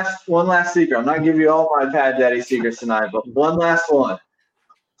one last secret. I'm not giving you all my Pad Daddy secrets tonight, but one last one.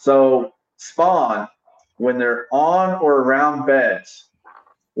 So spawn, when they're on or around beds,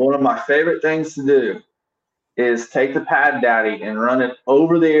 one of my favorite things to do is take the Pad Daddy and run it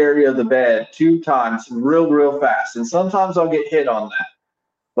over the area of the bed 2 times real fast. And sometimes I'll get hit on that.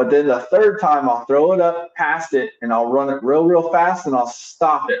 But then the third time I'll throw it up past it and I'll run it real fast and I'll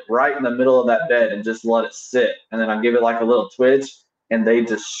stop it right in the middle of that bed and just let it sit. And then I'll give it like a little twitch and they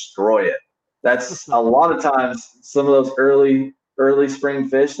destroy it. That's a lot of times some of those early spring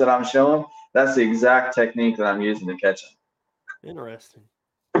fish that I'm showing, that's the exact technique that I'm using to catch them. Interesting.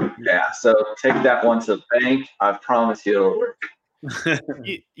 Yeah, so take that one to the bank. I promise you it'll work.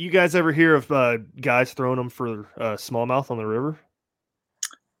 You guys ever hear of guys throwing them for smallmouth on the river?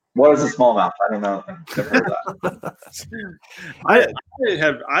 What is a smallmouth? I don't know. I've never heard that.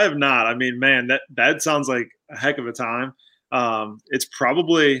 I have not. I mean, man, that sounds like a heck of a time. It's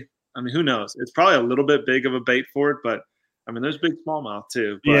probably, I mean, who knows? It's probably a little bit big of a bait for it, but I mean, there's big smallmouth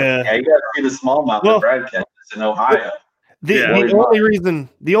too. But, yeah, you got to see the smallmouth that Brad catches in Ohio.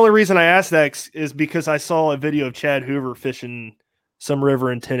 The only reason I asked that is because I saw a video of Chad Hoover fishing some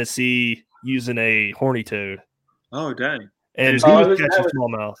river in Tennessee using a horny toad. Oh, dang. And he was catching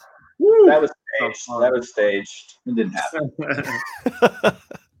smallmouth. That was staged. That was staged. It didn't happen.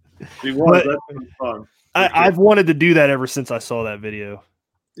 That's fun. I've wanted to do that ever since I saw that video.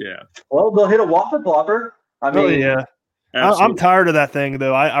 Yeah. Well, they'll hit a whopper plopper. I mean, yeah. I'm tired of that thing,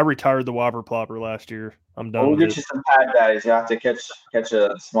 though. I retired the whopper plopper last year. I'm done. We'll get you some Pad Daddies. You have to catch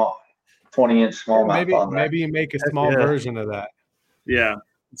a small 20-inch smallmouth on that. Maybe you make a small version of that. Yeah,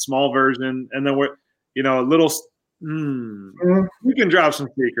 small version, and then we're a little. We can drop some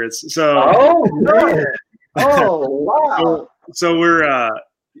secrets. So. Oh man! Oh wow! So we're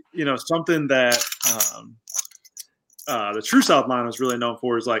something that the True South line is really known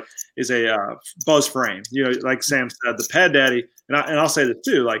for is a buzz frame. Like Sam said, the Pad Daddy, and I'll say this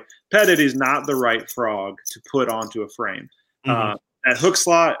too. Like Pad Daddy is not the right frog to put onto a frame. That hook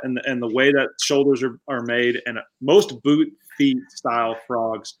slot and the way that shoulders are made, and most boot feet style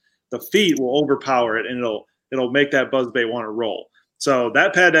frogs, the feet will overpower it and it'll make that buzzbait want to roll. So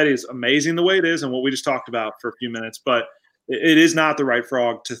that Pad Daddy is amazing the way it is and what we just talked about for a few minutes, but it is not the right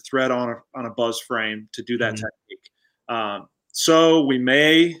frog to thread on a buzz frame to do that technique. So we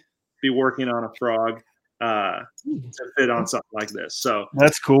may be working on a frog to fit on something like this. So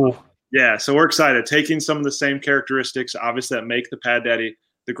that's cool. Yeah, so we're excited. Taking some of the same characteristics, obviously, that make the Pad Daddy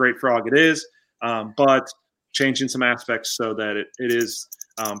the great frog it is, but changing some aspects so that it is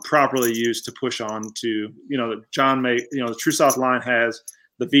properly used to push on to, the True South line has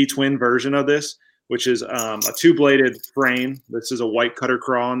the V-twin version of this, which is a 2-bladed frame. This is a white cutter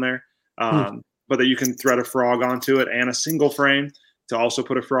craw on there, but that you can thread a frog onto it, and a single frame to also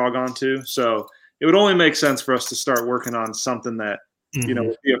put a frog onto. So it would only make sense for us to start working on something that,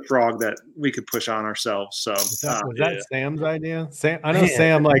 would be a frog that we could push on ourselves. So was that Sam's idea? I know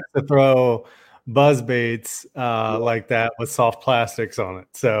Sam likes to throw buzz baits like that with soft plastics on it.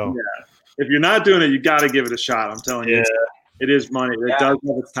 So if you're not doing it, you got to give it a shot. I'm telling you, it is money. It does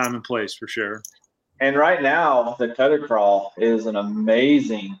have its time and place for sure. And right now, the cutter crawl is an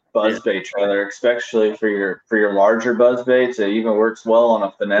amazing buzzbait trailer, especially for your larger buzzbaits. It even works well on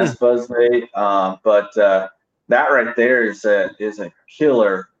a finesse buzzbait. But that right there is a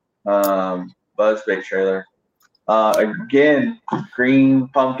killer buzzbait trailer. Again, green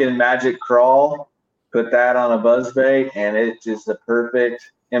pumpkin magic crawl. Put that on a buzzbait, and it's just the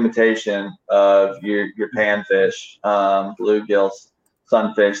perfect imitation of your panfish, bluegills,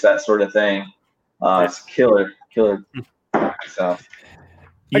 sunfish, that sort of thing. It's killer. So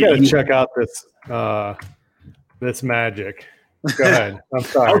I got to check out this magic. Go ahead. I'm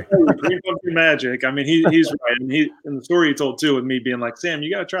sorry. Green pumpkin magic. I mean, he's right. And in the story he told too, with me being like, Sam,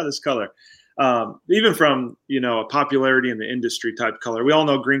 you got to try this color. Even from a popularity in the industry type color, we all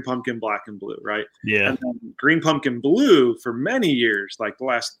know green pumpkin, black and blue, right? Yeah. And then green pumpkin blue for many years, like the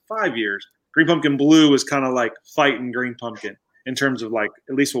last 5 years, green pumpkin blue was kind of like fighting green pumpkin in terms of like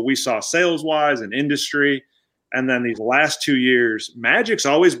at least what we saw sales wise and industry. And then these last 2 years, Magic's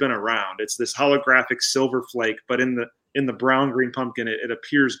always been around. It's this holographic silver flake, but in the brown green pumpkin, it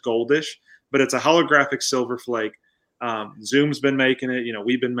appears goldish, but it's a holographic silver flake. Zoom's been making it,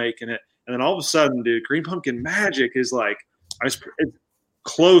 we've been making it. And then all of a sudden, dude, Green Pumpkin Magic is like, it's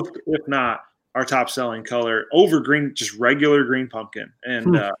close, if not our top selling color over green, just regular green pumpkin.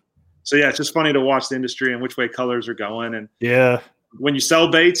 And so, yeah, it's just funny to watch the industry and which way colors are going. And yeah, when you sell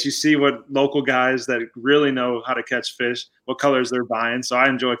baits, you see what local guys that really know how to catch fish, what colors they're buying. So I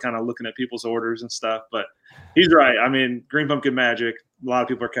enjoy kind of looking at people's orders and stuff. But he's right. I mean, Green Pumpkin Magic, a lot of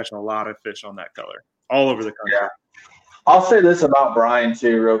people are catching a lot of fish on that color all over the country. Yeah. I'll say this about Brian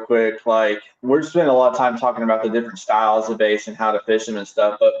too, real quick. Like, we're spending a lot of time talking about the different styles of baits and how to fish them and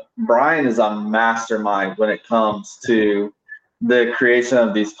stuff, but Brian is a mastermind when it comes to the creation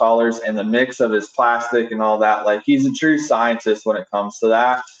of these colors and the mix of his plastic and all that. Like, he's a true scientist when it comes to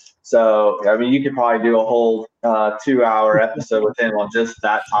that. So, I mean, you could probably do a whole 2-hour episode with him on just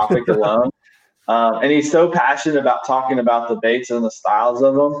that topic alone. And he's so passionate about talking about the baits and the styles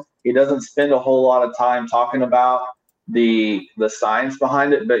of them. He doesn't spend a whole lot of time talking about the science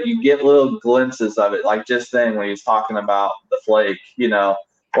behind it, but you get little glimpses of it. Like just then when he was talking about the flake,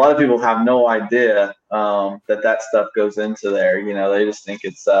 a lot of people have no idea that stuff goes into there. They just think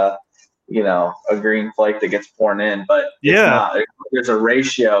it's a green flake that gets poured in, but it's not. There's a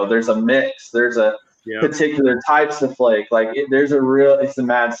ratio, there's a mix, there's a particular types of flake. Like it's a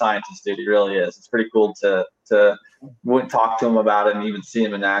mad scientist, dude. He really is. It's pretty cool to talk to him about it and even see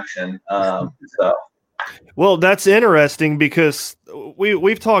him in action. Well, that's interesting because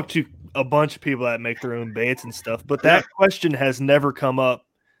we've talked to a bunch of people that make their own baits and stuff, but that question has never come up,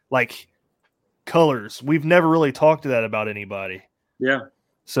 like colors. We've never really talked to that about anybody. Yeah.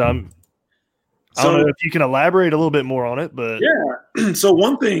 So I don't know if you can elaborate a little bit more on it, but yeah. So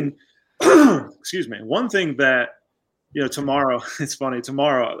one thing, one thing that, tomorrow, it's funny,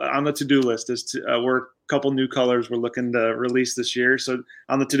 tomorrow on the to-do list is to couple new colors we're looking to release this year. So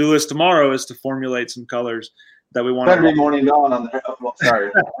on the to-do list tomorrow is to formulate some colors that we want to Saturday morning dawn on there. Oh, sorry.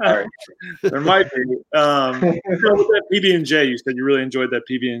 There might be that PB&J. You said you really enjoyed that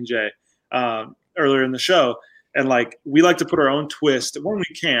PB&J earlier in the show, and like we like to put our own twist when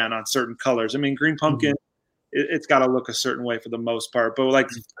we can on certain colors. I mean, green pumpkin, it's got to look a certain way for the most part, but like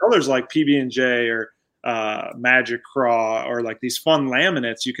colors like PB&J or Magic Craw or like these fun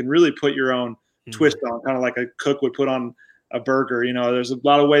laminates, you can really put your own twist on, kind of like a cook would put on a burger. There's a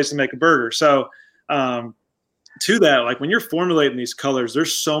lot of ways to make a burger. So to that, like when you're formulating these colors,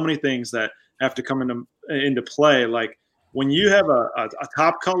 there's so many things that have to come into play. Like when you have a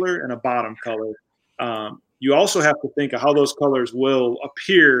top color and a bottom color, you also have to think of how those colors will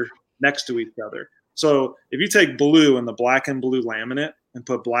appear next to each other. So if you take blue and the black and blue laminate and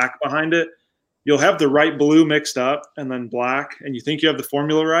put black behind it, you'll have the right blue mixed up and then black, and you think you have the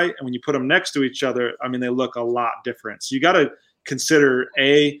formula right. And when you put them next to each other, I mean, they look a lot different. So you got to consider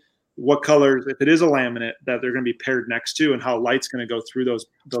what colors, if it is a laminate, that they're going to be paired next to, and how light's going to go through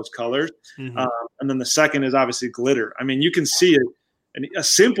those colors. And then the second is obviously glitter. I mean, you can see it. And a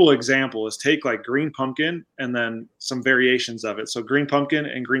simple example is take like green pumpkin and then some variations of it. So green pumpkin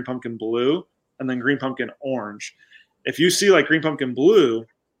and green pumpkin blue, and then green pumpkin orange. If you see like green pumpkin blue,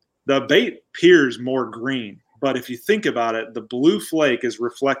 the bait appears more green, but if you think about it, the blue flake is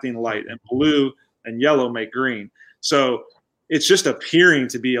reflecting light, and blue and yellow make green. So it's just appearing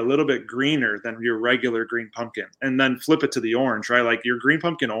to be a little bit greener than your regular green pumpkin. And then flip it to the orange, right? Like your green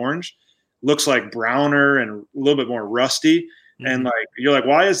pumpkin orange looks like browner and a little bit more rusty. And like, you're like,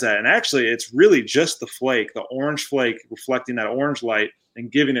 why is that? And actually it's really just the flake, the orange flake reflecting that orange light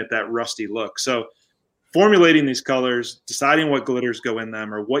and giving it that rusty look. So formulating these colors, deciding what glitters go in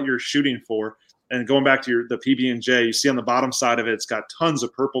them or what you're shooting for, and going back to the PB&J, you see on the bottom side of it, it's got tons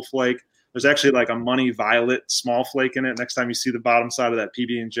of purple flake. There's actually like a money violet small flake in it next time you see the bottom side of that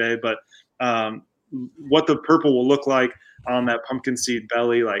PB&J. But what the purple will look like on that pumpkin seed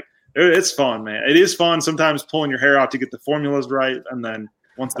belly, like it's fun, man. It is fun sometimes pulling your hair out to get the formulas right. And then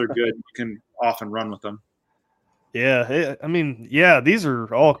once they're good, you can often run with them. Yeah. I mean, these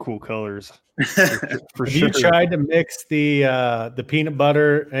are all cool colors. For Have you tried to mix the peanut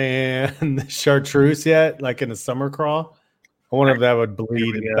butter and the chartreuse yet, like in a summer crawl? I wonder if that would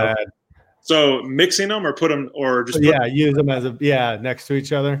bleed bad. So mixing them or put them or just use them as next to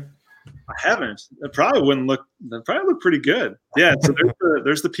each other. I haven't. It probably wouldn't look. They probably look pretty good. Yeah. So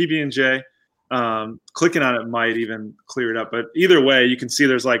there's the PB&J. Clicking on it might even clear it up, but either way, you can see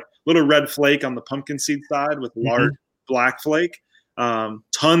there's like little red flake on the pumpkin seed side with large black flake,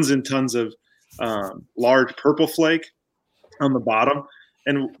 tons and tons of large purple flake on the bottom.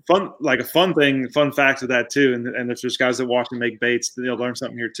 And fun fact of that too. And if there's guys that watch and make baits, they'll learn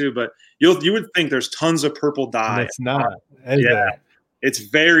something here too. But you would think there's tons of purple dye. It's not. It's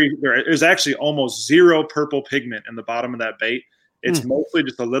there's actually almost zero purple pigment in the bottom of that bait. It's mostly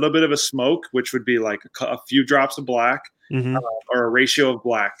just a little bit of a smoke, which would be like a few drops of black or a ratio of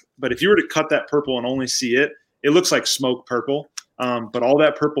black. But if you were to cut that purple and only see it, it looks like smoke purple. But all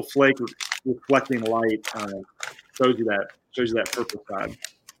that purple flake reflecting light shows you that purple side.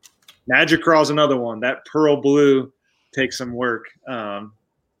 Magic Craw is another one. That pearl blue takes some work.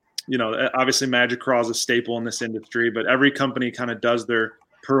 Obviously Magic Craw is a staple in this industry, but every company kind of does their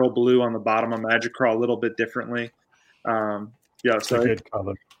pearl blue on the bottom of Magic Craw a little bit differently. So a good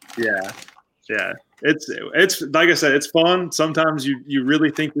color. Yeah. It's like I said, it's fun. Sometimes you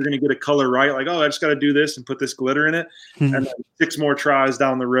really think you're going to get a color right. Like, oh, I just got to do this and put this glitter in it. And then 6 more tries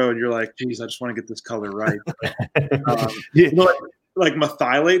down the road, you're like, geez, I just want to get this color right. Like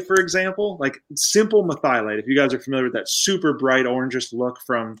methylate, for example, like simple methylate. If you guys are familiar with that super bright orangish look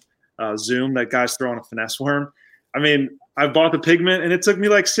from Zoom, that guy's throwing a finesse worm. I mean, I bought the pigment and it took me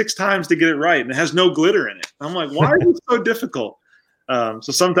like 6 times to get it right. And it has no glitter in it. I'm like, why is it so difficult?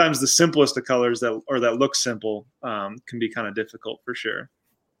 So sometimes the simplest of colors that look simple can be kind of difficult for sure.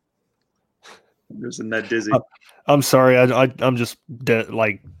 There's a Ned Dizzy. I'm sorry. I'm just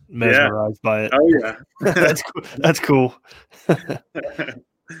mesmerized by it. Oh yeah. That's cool.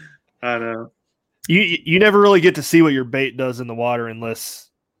 I know. You never really get to see what your bait does in the water unless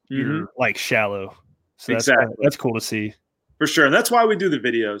you're like shallow. So that's cool to see. For sure. And that's why we do the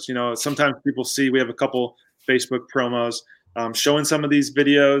videos. Sometimes people see, we have a couple Facebook promos showing some of these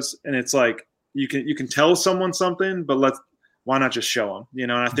videos, and it's like you can tell someone something, but why not just show them?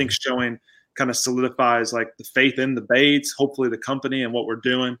 And I think showing kind of solidifies like the faith in the baits, hopefully the company and what we're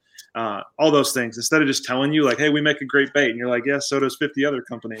doing, all those things, instead of just telling you like, hey, we make a great bait, and you're like, yeah, so does 50 other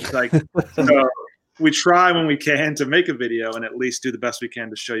companies. Like, so we try when we can to make a video and at least do the best we can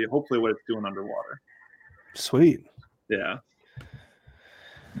to show you hopefully what it's doing underwater. Sweet. Yeah.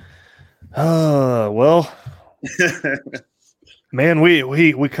 Well, man,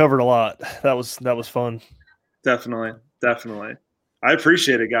 we covered a lot. That was fun. Definitely. I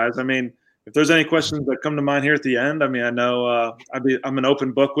appreciate it, guys. I mean, if there's any questions that come to mind here at the end, I mean, I know I'm an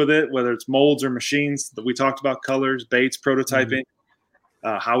open book with it, whether it's molds or machines that we talked about, colors, baits, prototyping,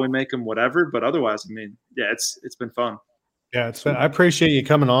 how we make them, whatever. But otherwise, I mean, yeah, it's been fun. Yeah, I appreciate you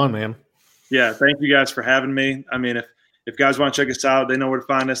coming on, man. Yeah, thank you guys for having me. I mean, if guys want to check us out, they know where to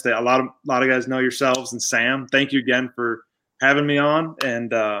find us. A lot of guys know yourselves and Sam. Thank you again for having me on. And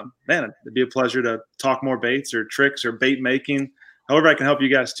man, it'd be a pleasure to talk more baits or tricks or bait making. However I can help you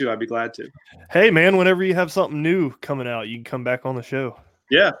guys too, I'd be glad to. Hey man, whenever you have something new coming out, you can come back on the show.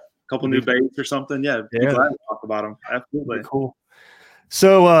 Yeah, a couple new baits or something. Yeah, be glad to talk about them. Absolutely. Very cool.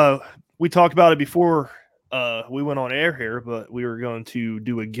 So we talked about it before we went on air here, but we were going to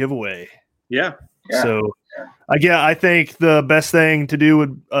do a giveaway. Yeah. So I think the best thing to do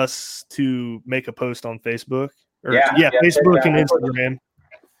would us to make a post on Facebook. Facebook and Instagram.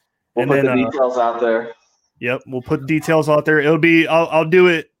 We'll put the details out there. Yep, we'll put details out there. It'll be I'll do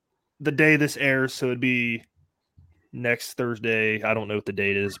it the day this airs, so it'd be next Thursday. I don't know what the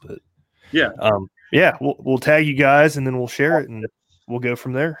date is, but we'll tag you guys and then we'll share it and we'll go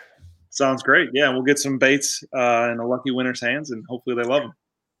from there. Sounds great. Yeah, we'll get some baits in a lucky winner's hands and hopefully they love them.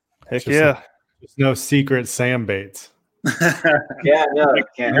 Heck yeah. There's no secret Sam baits. Yeah, no,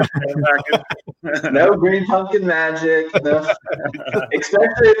 can't. No green pumpkin magic. No.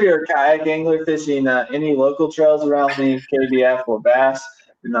 Especially if you're a kayak angler fishing any local trails around the KBF or bass,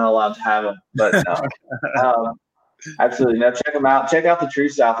 you're not allowed to have them. But no, absolutely no. Check them out. Check out the True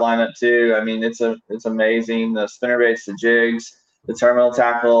South lineup too. I mean, it's amazing. The spinnerbaits, the jigs, the terminal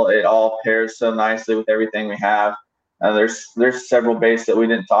tackle, it all pairs so nicely with everything we have. There's several baits that we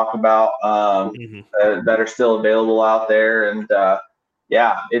didn't talk about that are still available out there, and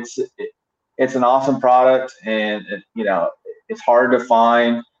it's an awesome product, and it's hard to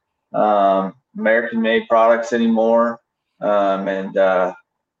find American-made products anymore,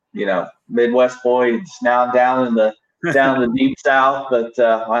 Midwest boys now down in the deep South, but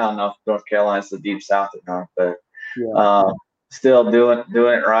I don't know if North Carolina's the deep South or not, but still doing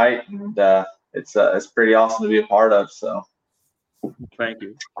it right, and it's pretty awesome to be a part of. So thank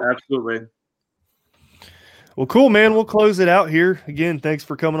you. Absolutely. Well, cool, man. We'll close it out here. Again, thanks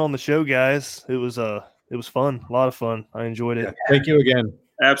for coming on the show, guys. It was fun. A lot of fun. I enjoyed it. Thank you again.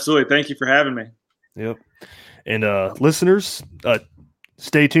 Absolutely. Thank you for having me. Yep. And listeners,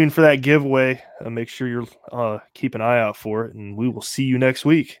 stay tuned for that giveaway. Make sure you're keep an eye out for it, and we will see you next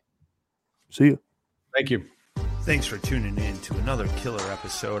week. See you. Thank you. Thanks for tuning in to another killer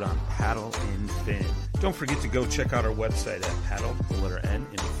episode on Paddle and Fin. Don't forget to go check out our website at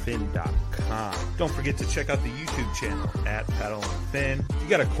paddle_and_fin.com. Don't forget to check out the YouTube channel at Paddle and Fin. If you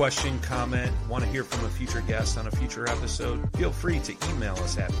got a question, comment, want to hear from a future guest on a future episode, feel free to email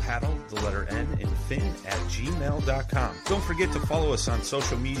us at paddle_and_fin@gmail.com. Don't forget to follow us on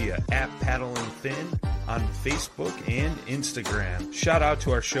social media at Paddle and Fin on Facebook and Instagram. Shout out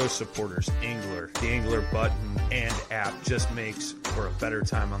to our show supporters, Angler. The Angler button and app just makes for a better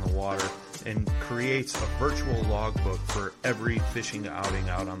time on the water and creates a virtual logbook for every fishing outing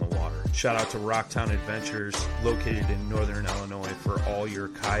out on the water. Shout out to Rocktown Adventures, located in Northern Illinois, for all your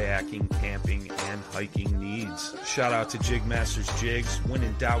kayaking, camping, and hiking needs. Shout out to Jigmasters Jigs. When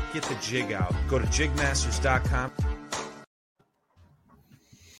in doubt, get the jig out. Go to jigmasters.com.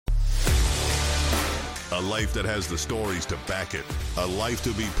 A life that has the stories to back it. A life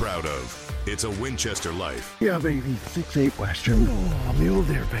to be proud of. It's a Winchester life. Yeah, baby. 6'8" Western. Oh, mule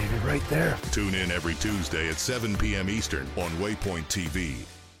deer, baby, right there. Tune in every Tuesday at 7 p.m. Eastern on Waypoint TV.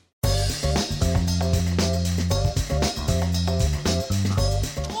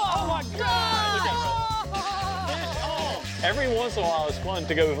 Oh my God! Every once in a while, it's fun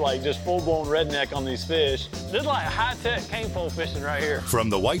to go like just full-blown redneck on these fish. This is like high-tech cane pole fishing right here. From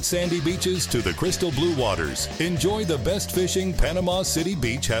the white sandy beaches to the crystal blue waters, enjoy the best fishing Panama City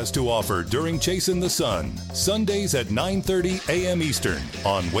Beach has to offer during Chasing the Sun. Sundays at 9:30 a.m. Eastern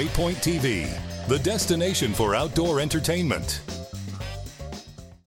on Waypoint TV, the destination for outdoor entertainment.